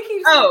 Like he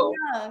keeps him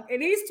young,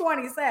 and he's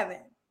 27.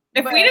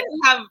 If we didn't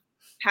have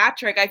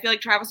Patrick, I feel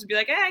like Travis would be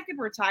like, I could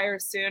retire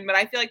soon. But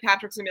I feel like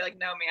Patrick's gonna be like,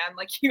 no, man,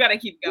 like you gotta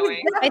keep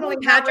going. I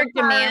think Patrick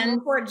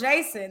demands for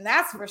Jason,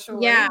 that's for sure.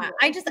 Yeah,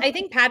 I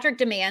think Patrick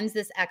demands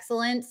this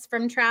excellence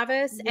from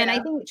Travis. Yeah. And I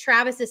think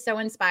Travis is so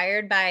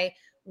inspired by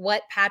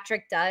what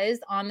Patrick does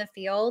on the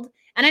field.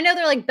 And I know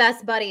they're like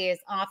best buddies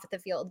off the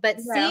field, but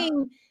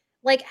seeing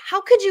like,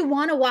 how could you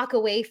want to walk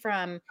away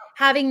from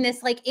having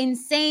this like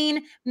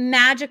insane,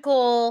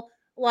 magical,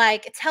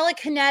 like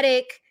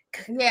telekinetic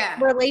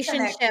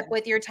relationship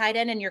with your tight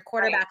end and your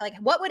quarterback? Like,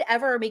 what would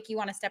ever make you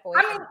want to step away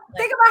from it?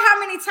 Think about how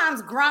many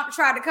times Gronk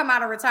tried to come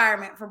out of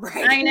retirement for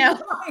Brady. I know.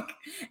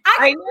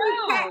 I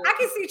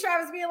can see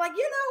Travis being like,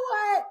 you know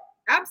what?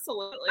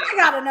 Absolutely. I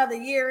got another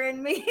year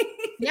in me.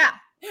 Yeah.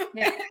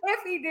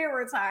 If he did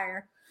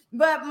retire.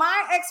 But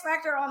my X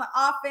factor on the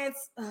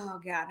offense, oh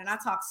God, and I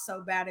talk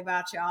so bad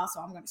about y'all, so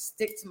I'm going to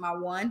stick to my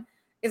one.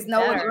 It's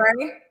Noah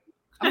Gray.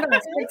 I'm going to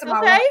stick to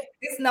my one.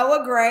 It's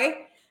Noah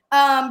Gray.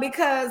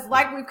 Because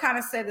like we've kind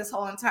of said this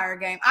whole entire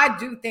game, I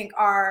do think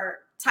our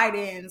tight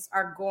ends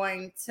are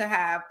going to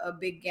have a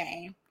big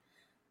game,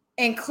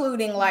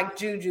 including like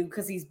Juju,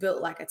 because he's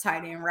built like a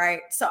tight end,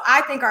 right? So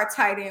I think our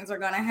tight ends are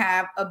going to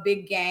have a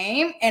big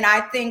game. And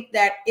I think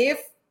that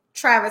if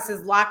Travis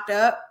is locked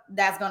up,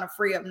 that's going to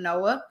free up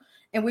Noah.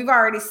 And we've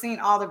already seen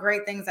all the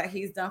great things that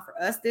he's done for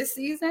us this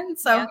season.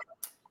 So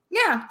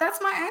yeah that's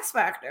my X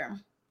factor.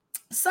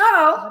 So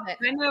I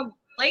know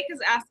Blake is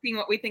asking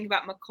what we think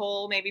about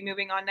McCole maybe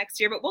moving on next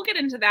year, but we'll get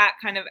into that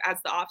kind of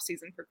as the off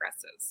season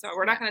progresses. So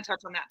we're not going to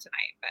touch on that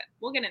tonight, but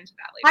we'll get into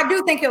that later. I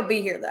do think he'll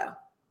be here though.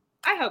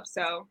 I hope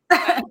so.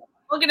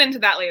 We'll get into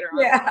that later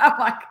on. Yeah, I'm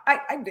like,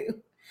 I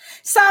do.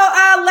 So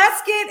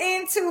let's get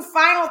into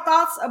final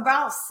thoughts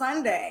about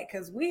Sunday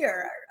because we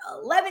are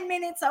 11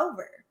 minutes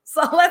over.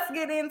 So let's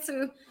get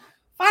into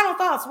final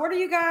thoughts. What are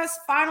you guys'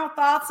 final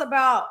thoughts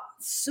about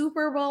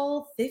Super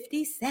Bowl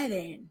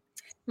 57?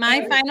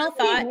 My final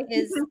thought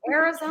is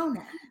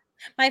Arizona.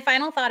 My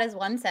final thought is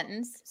one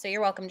sentence. So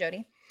you're welcome,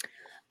 Jodi.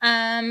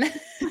 I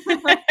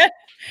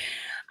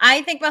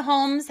think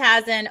Mahomes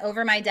has an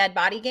over my dead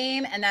body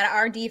game and that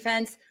our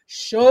defense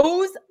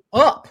shows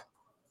up.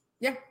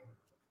 Yeah.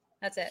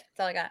 That's it. That's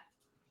all I got.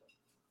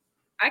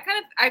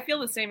 I feel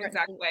the same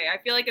exact way. I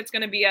feel like it's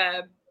going to be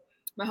a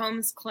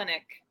Mahomes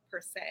clinic per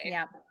se,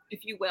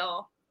 if you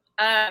will.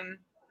 I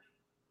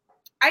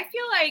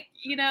feel like,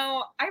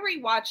 I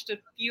rewatched a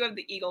few of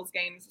the Eagles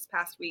games this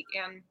past week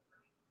and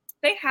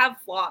they have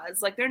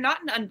flaws. Like they're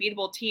not an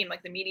unbeatable team.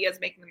 Like the media is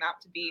making them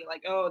out to be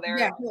like, oh,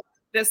 they're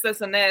this,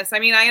 and this. I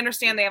mean, I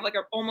understand they have like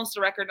almost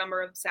a record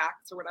number of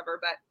sacks or whatever,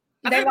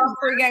 but they lost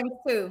 3 games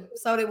too.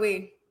 So did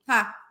we.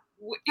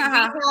 We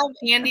have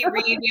Andy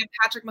Reid, we have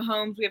Patrick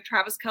Mahomes, we have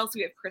Travis Kelce,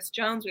 we have Chris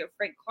Jones, we have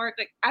Frank Clark.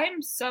 Like I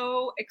am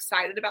so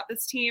excited about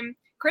this team.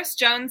 Chris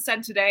Jones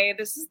said today,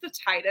 this is the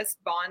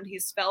tightest bond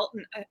he's felt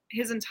in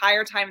his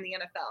entire time in the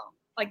NFL.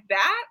 Like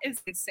that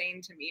is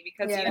insane to me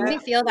because we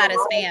feel that as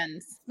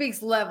fans.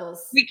 Speaks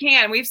levels. We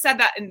can. We've said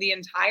that in the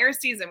entire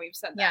season. We've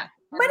said that.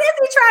 But is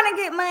he trying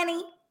to get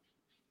money?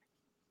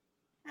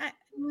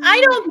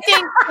 I don't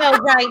think so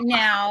right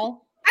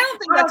now. I don't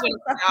think that's what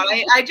it's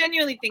about. I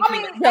genuinely think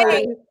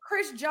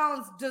Chris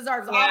Jones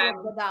deserves all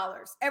of the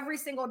dollars. Every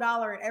single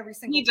dollar and every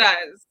single He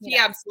does. He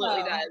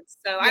absolutely does.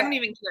 So I don't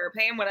even care.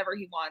 Pay him whatever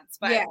he wants.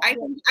 But I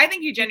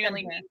think he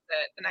genuinely means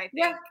it. And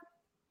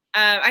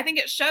I think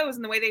it shows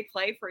in the way they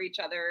play for each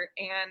other.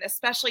 And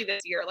especially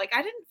this year. Like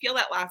I didn't feel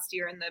that last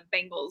year in the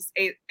Bengals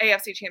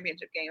AFC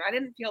Championship game. I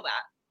didn't feel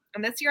that.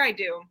 And this year I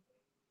do.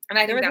 And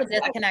I think there was a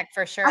disconnect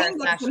for sure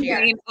last year.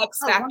 X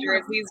factor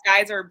is these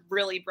guys are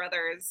really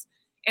brothers.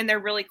 And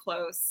they're really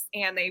close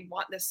and they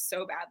want this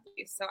so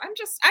badly. So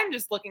I'm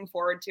just looking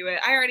forward to it.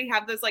 I already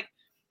have those like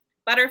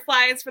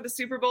butterflies for the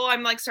Super Bowl.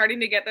 I'm like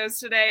starting to get those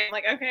today. I'm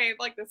like, okay,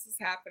 like this is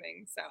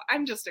happening. So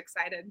I'm just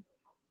excited.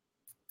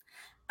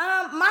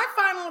 My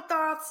final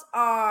thoughts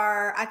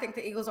are, I think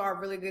the Eagles are a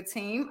really good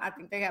team. I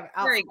think they have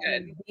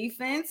outstanding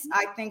defense.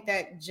 I think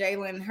that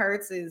Jalen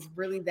Hurts is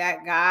really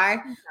that guy.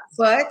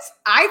 But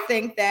I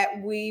think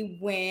that we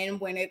win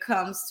when it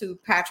comes to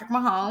Patrick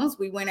Mahomes.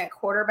 We win at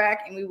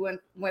quarterback and we win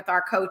with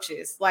our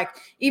coaches. Like,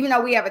 even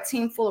though we have a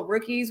team full of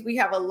rookies, we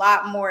have a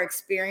lot more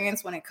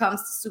experience when it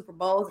comes to Super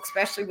Bowls,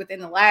 especially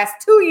within the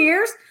last 2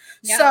 years.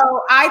 Yeah.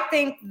 So I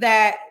think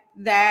that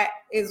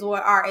is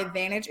what our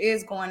advantage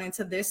is going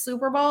into this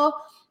Super Bowl.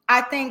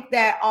 I think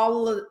that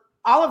all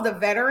of the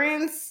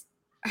veterans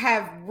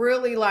have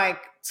really like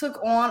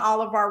took on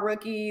all of our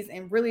rookies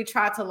and really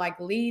tried to like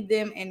lead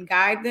them and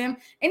guide them.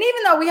 And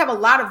even though we have a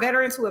lot of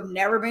veterans who have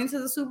never been to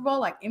the Super Bowl,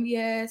 like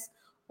MVS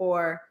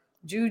or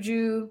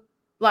Juju,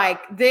 like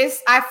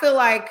this, I feel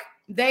like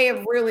they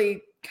have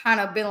really kind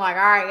of been like,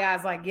 all right,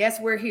 guys, like, yes,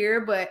 we're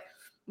here, but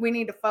we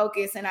need to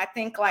focus. And I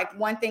think like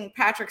one thing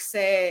Patrick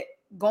said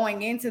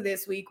going into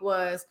this week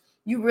was,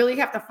 you really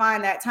have to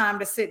find that time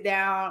to sit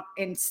down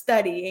and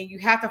study, and you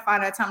have to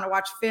find that time to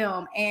watch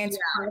film and to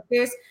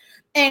practice.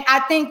 And I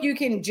think you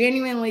can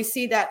genuinely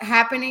see that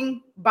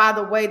happening by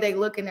the way they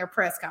look in their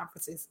press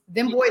conferences.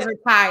 Them boys are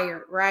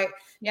tired, right?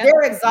 Yep.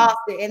 They're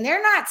exhausted, and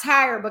they're not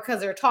tired because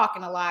they're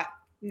talking a lot.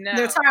 No.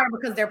 They're tired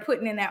because they're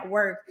putting in that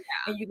work,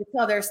 and you can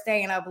tell they're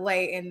staying up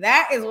late. And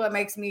that is what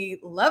makes me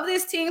love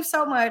this team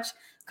so much,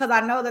 because I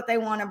know that they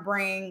want to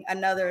bring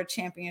another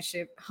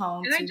championship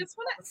home. And I just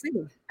want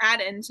to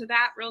add into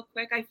that real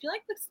quick. I feel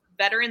like the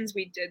veterans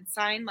we did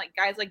sign, like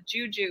guys like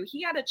Juju,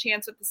 he had a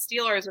chance with the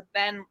Steelers with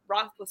Ben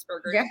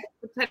Roethlisberger to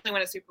potentially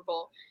win a Super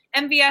Bowl.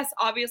 MVS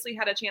obviously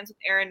had a chance with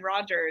Aaron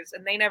Rodgers,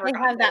 and they never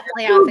have that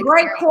playoff.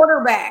 Great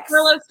quarterbacks.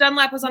 Carlos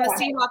Dunlap was on the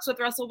Seahawks with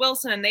Russell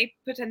Wilson, and they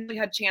potentially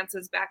had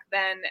chances back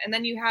then. And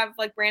then you have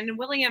like Brandon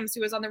Williams,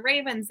 who was on the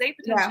Ravens. They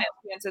potentially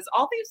had chances.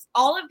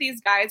 All of these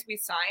guys we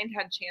signed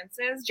had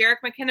chances. Jerick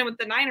McKinnon with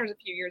the Niners a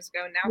few years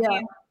ago. Now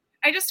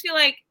I just feel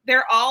like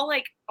they're all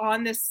like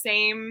on the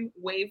same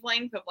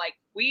wavelength of like,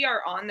 we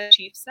are on the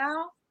Chiefs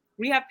now.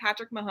 We have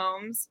Patrick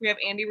Mahomes. We have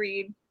Andy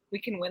Reid. We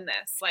can win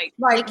this. Like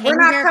we're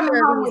not coming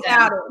home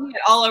without it.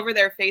 All over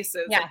their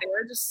faces. Yeah. Like, they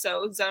were just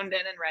so zoned in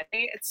and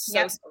ready. It's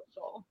so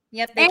social.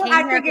 Yep. And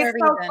I think it's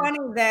so funny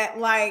that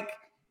like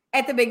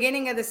at the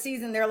beginning of the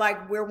season, they're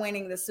like, we're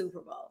winning the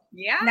Super Bowl.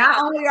 Yeah.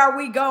 Not only are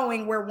we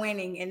going, we're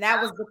winning. And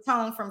that was the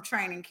tone from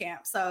training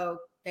camp. So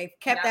they've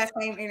kept that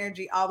same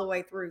energy all the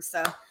way through.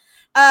 So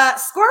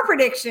score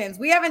predictions.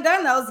 We haven't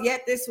done those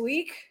yet this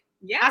week.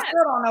 Yeah, I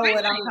still don't know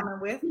what I'm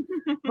coming with.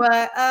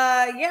 But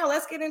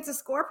let's get into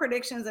score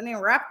predictions and then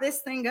wrap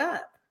this thing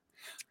up.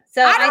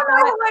 So I don't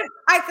know what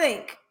I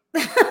think.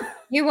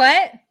 You what?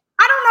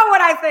 I don't know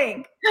what I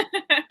think.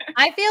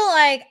 I feel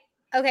like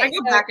I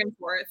go back and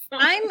forth.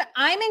 I'm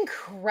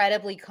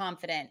incredibly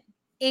confident.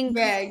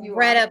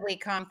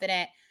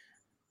 Confident.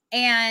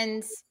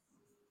 And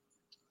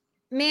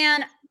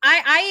man,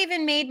 I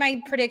even made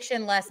my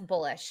prediction less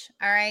bullish.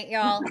 All right,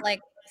 y'all.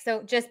 Like,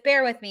 so just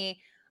bear with me.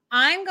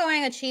 I'm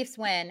going a Chiefs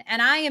win,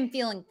 and I am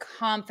feeling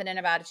confident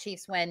about a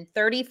Chiefs win,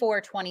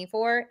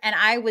 34-24, and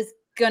I was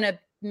going to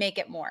make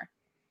it more.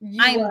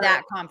 I'm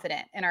that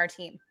confident in our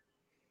team.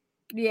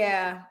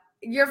 Yeah.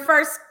 Your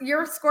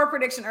score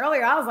prediction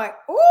earlier, I was like,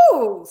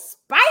 ooh,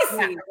 spicy.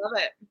 Yeah, I love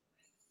it.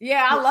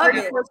 Yeah, I love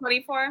it.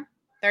 34-24.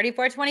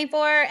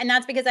 34-24, and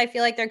that's because I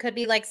feel like there could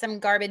be like some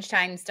garbage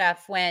time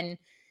stuff when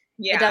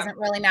it doesn't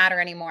really matter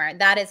anymore.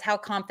 That is how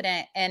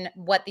confident in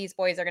what these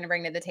boys are going to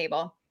bring to the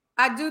table.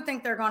 I do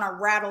think they're going to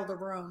rattle the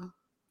room.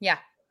 Yeah.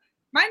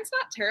 Mine's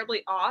not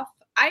terribly off.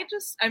 I'm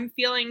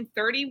feeling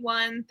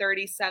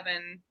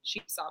 31-37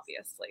 Chiefs,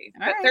 obviously.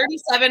 All but right.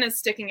 37 is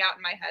sticking out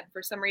in my head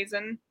for some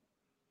reason.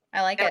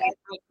 I like it. I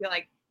feel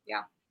like,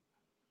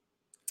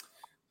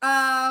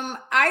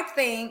 I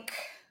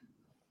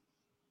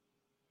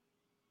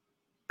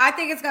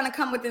think it's going to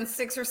come within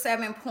 6 or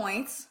 7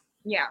 points.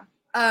 Yeah.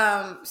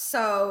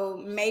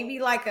 So maybe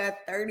like a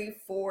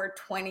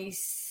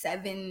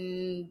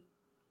 34-27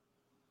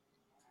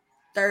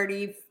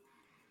 34-28.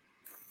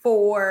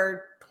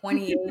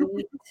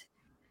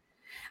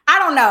 I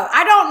don't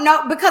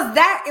know because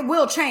it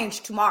will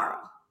change tomorrow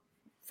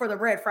for the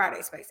Red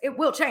Friday space. It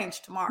will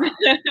change tomorrow.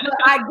 But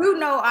I do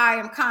know I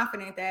am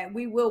confident that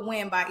we will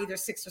win by either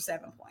 6 or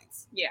 7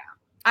 points. Yeah.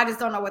 I just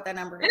don't know what that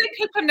number is. And it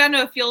could come down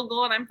to a field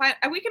goal, and I'm fine.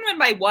 We can win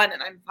by 1,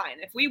 and I'm fine.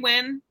 If we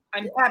win,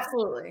 I'm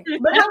absolutely.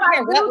 But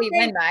we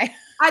win by.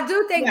 I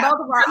do think both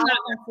of our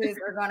offenses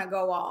are going to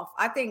go off.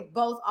 I think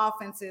both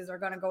offenses are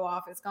going to go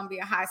off. It's going to be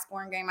a high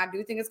scoring game. I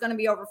do think it's going to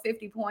be over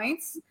 50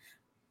 points.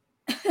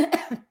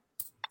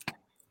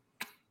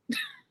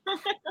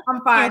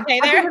 I'm fine. You okay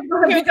there? It's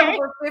going to be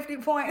over 50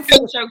 points.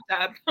 I'm choked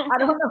up. I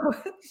don't know. I'm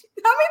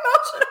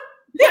emotional.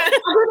 I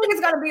do think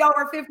it's going to be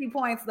over 50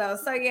 points, though.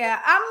 So,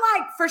 yeah, I'm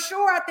like, for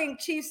sure, I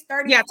think Chiefs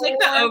 34. Yeah, take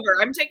the over.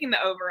 I'm taking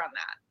the over on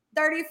that.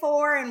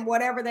 34 and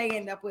whatever they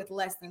end up with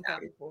less than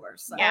 34.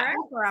 So that's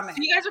where I'm at.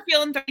 So you guys are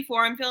feeling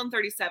 34. I'm feeling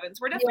 37. So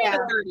we're definitely in the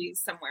 30s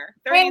somewhere.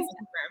 30s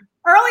somewhere.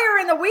 Earlier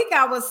in the week,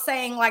 I was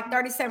saying like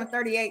 37,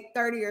 38,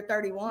 30, or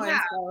 31.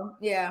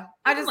 Yeah. So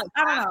I don't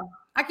know.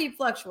 I keep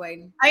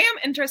fluctuating. I am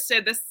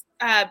interested. This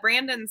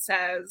Brandon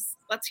says,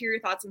 let's hear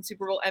your thoughts on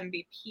Super Bowl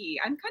MVP.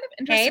 I'm kind of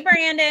interested. Hey,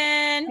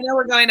 Brandon. I know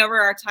we're going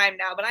over our time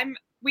now, but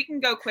we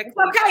can go quickly.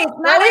 Okay.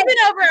 We've been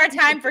over our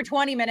time for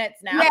 20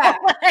 minutes now. Yeah.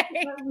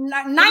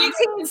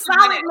 19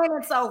 solid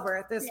minutes over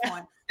at this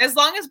point. As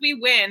long as we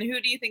win,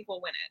 who do you think will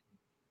win it?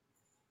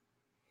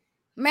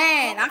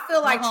 Man, I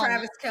feel like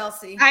Travis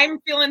Kelce. I'm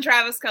feeling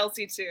Travis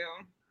Kelce too.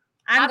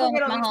 I'm going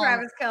with Mahomes.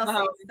 Travis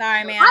Kelce.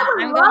 Sorry, man. I'm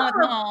going with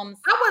Mahomes.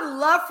 I would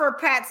love for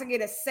Pat to get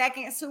a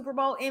second Super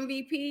Bowl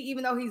MVP,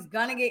 even though he's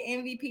gonna get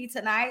MVP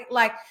tonight.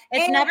 Like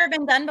it's never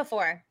been done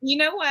before. You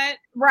know what?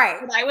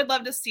 Right. What I would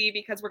love to see,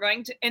 because we're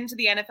going into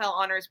the NFL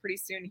honors pretty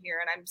soon here,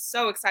 and I'm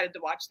so excited to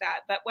watch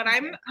that. But what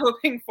I'm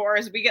hoping for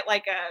is we get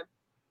like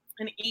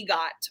an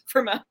EGOT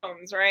for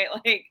Mahomes, right?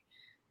 Like,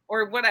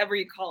 or whatever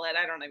you call it.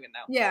 I don't even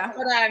know. Yeah.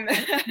 But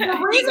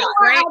the reason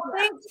why I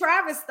think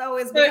Travis though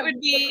is because it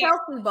would be the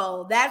Kelsey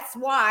Bowl. That's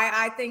why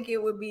I think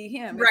it would be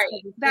him. Right.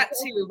 That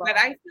too. Bowl. But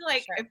I feel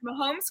like if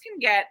Mahomes can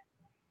get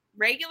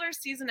regular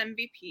season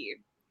MVP,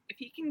 if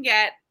he can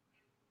get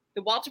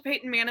the Walter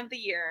Payton Man of the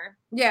Year,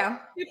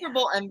 Super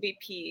Bowl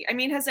MVP. I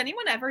mean, has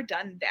anyone ever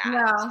done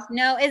that?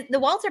 No. The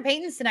Walter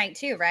Payton's tonight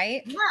too,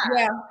 right?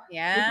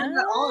 Yeah. I'm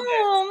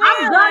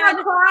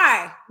gonna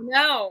cry.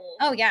 No.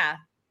 Oh yeah.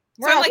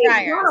 We're all like,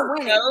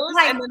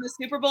 and then the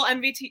Super Bowl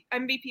MVP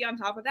on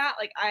top of that.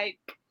 Like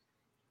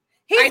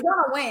he's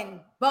gonna win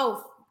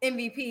both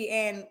MVP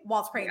and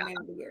Walter Payton Man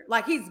of the Year.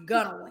 Like he's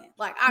gonna win.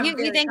 Like you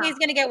think he's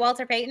gonna get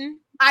Walter Payton?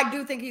 I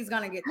do think he's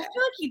gonna get that. I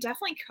feel like he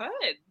definitely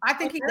could. I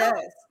think he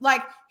does.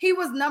 Like he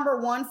was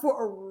number one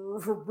for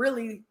a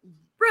really,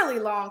 really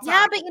long time.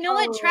 Yeah, but you know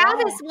what?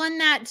 Travis won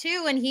that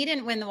too, and he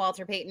didn't win the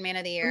Walter Payton Man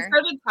of the Year. And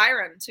so did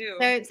Tyron too.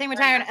 So same with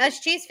Tyron. Us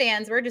Chiefs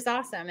fans, we're just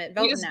awesome at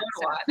voting that.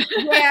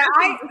 Yeah,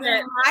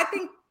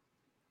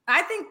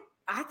 I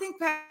think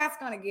Pat's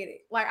gonna get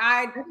it. Like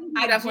I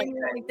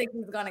genuinely think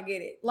he's gonna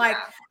get it. Like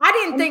I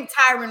didn't think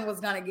Tyron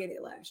was gonna get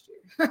it last year.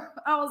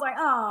 I was like,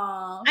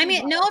 oh. I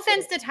mean, no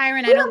offense to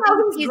Tyron, I don't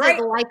think he's as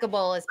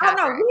likable as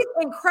Patrick. Oh no, he's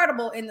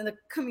incredible in the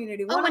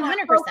community.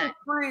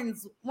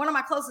 100%. One of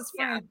my closest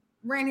friends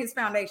ran his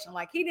foundation.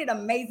 Like he did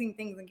amazing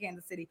things in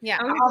Kansas City. Yeah,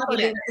 I also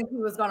didn't think he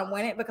was gonna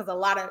win it because a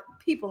lot of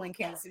people in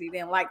Kansas City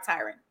didn't like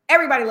Tyron.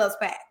 Everybody loves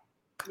Pat.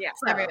 Yeah,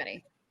 so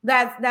everybody.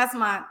 That's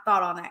my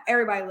thought on that.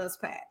 Everybody loves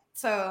Pat.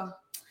 So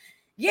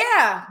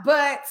yeah,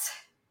 but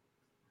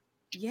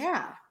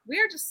yeah, we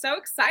are just so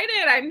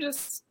excited. I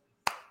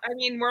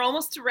mean, we're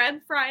almost to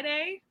Red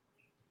Friday.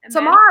 And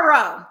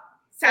tomorrow,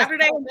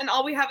 Saturday, and then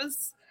all we have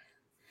is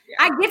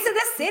I get to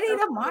the city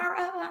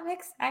tomorrow. I'm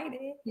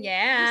excited.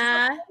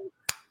 Yeah,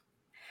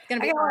 it's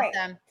gonna be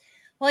awesome.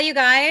 Well, you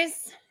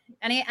guys,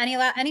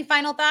 any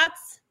final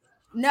thoughts?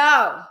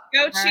 No.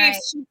 Go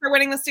Chiefs for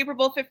winning the Super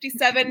Bowl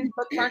 57.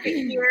 Bookmark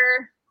it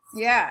here.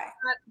 Yeah.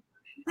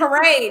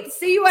 Parade.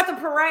 See you at the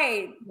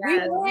parade.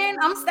 Yes. We win.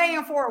 I'm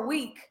staying for a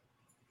week.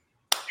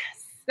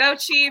 Go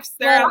Chiefs.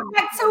 They're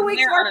like 2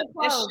 weeks worth of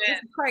clothes. This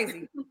is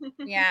crazy.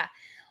 Yeah.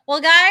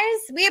 Well, guys,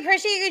 we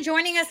appreciate you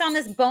joining us on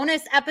this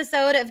bonus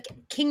episode of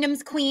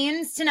Kingdoms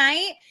Queens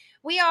tonight.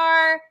 We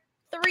are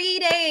 3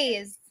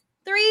 days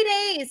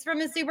from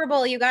the Super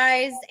Bowl, you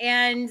guys.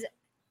 And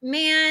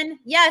man,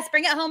 yes,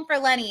 bring it home for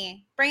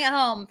Lenny. Bring it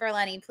home for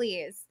Lenny,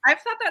 please. I've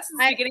thought that since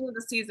the beginning of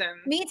the season.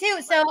 Me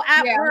too. So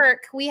at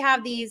work, we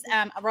have these,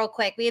 real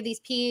quick, we have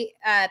these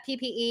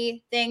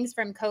PPE things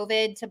from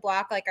COVID to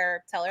block like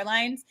our teller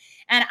lines.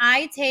 And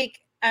I take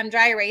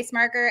dry erase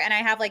marker and I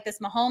have like this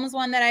Mahomes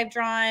one that I've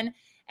drawn.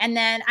 And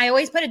then I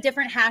always put a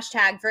different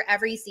hashtag for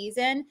every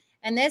season.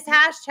 And this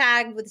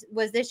hashtag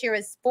was this year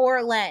was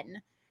for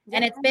Len.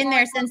 And it's been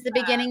there since the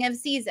beginning of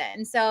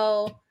season.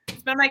 So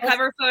it's been my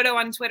cover photo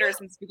on Twitter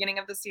since the beginning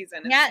of the season.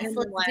 Yes,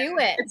 let's do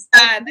it. Let's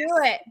do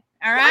it.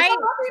 All right.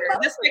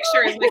 This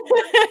picture is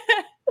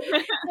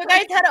so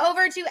guys, head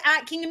over to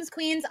 @Kingdoms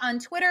Queens on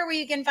Twitter where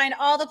you can find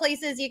all the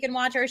places you can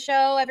watch our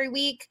show every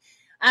week.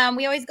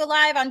 We always go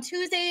live on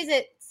Tuesdays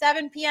at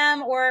 7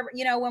 p.m. or,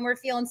 you know, when we're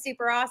feeling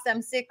super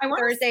awesome,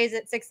 Thursdays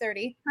at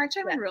 6:30. Can I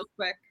chime in real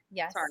quick?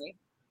 Yes. Sorry.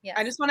 Yes.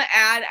 I just want to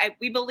add,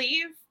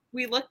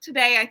 we looked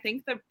today. I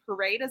think the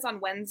parade is on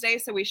Wednesday,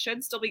 so we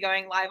should still be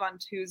going live on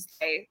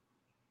Tuesday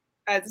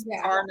as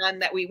our none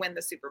that we win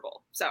the Super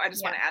Bowl. So I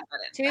just want to add that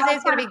in.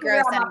 Tuesday's going to be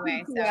gross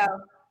anyway. So.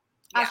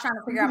 I was trying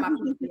to figure out my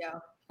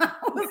PPO. I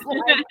was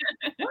like,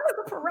 what is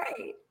the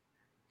parade?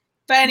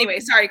 But anyway,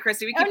 sorry,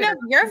 Chrissy. We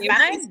you're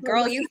fine,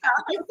 girl. You're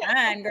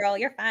fine, girl.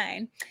 You're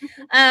fine.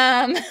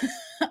 I'm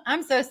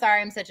so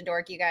sorry. I'm such a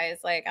dork, you guys.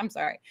 Like, I'm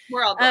sorry.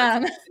 We're all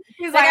dorks.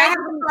 He's like, I have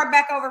to start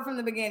back over from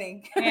the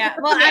beginning. Yeah.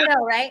 Well, I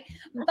know, right?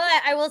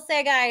 But I will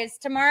say, guys,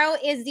 tomorrow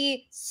is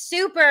the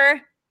Super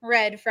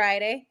Red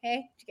Friday.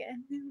 Hey,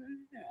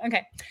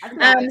 okay.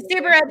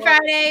 Super Red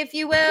Friday, if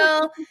you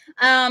will.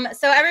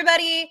 So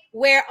everybody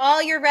wear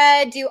all your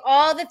red, do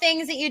all the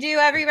things that you do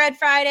every Red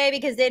Friday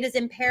because it is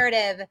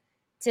imperative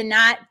to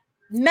not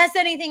mess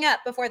anything up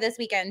before this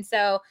weekend.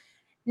 So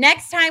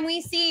next time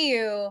we see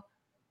you,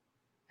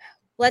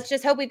 let's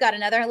just hope we've got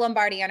another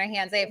Lombardi on our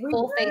hands. I have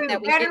full faith that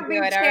we can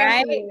do it. All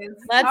right.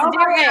 Let's do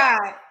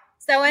it.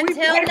 So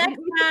until next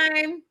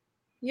time,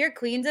 your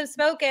queens have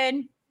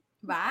spoken.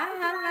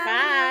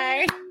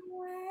 Bye. Bye.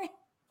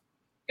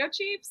 Go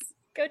Chiefs.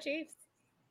 Go Chiefs.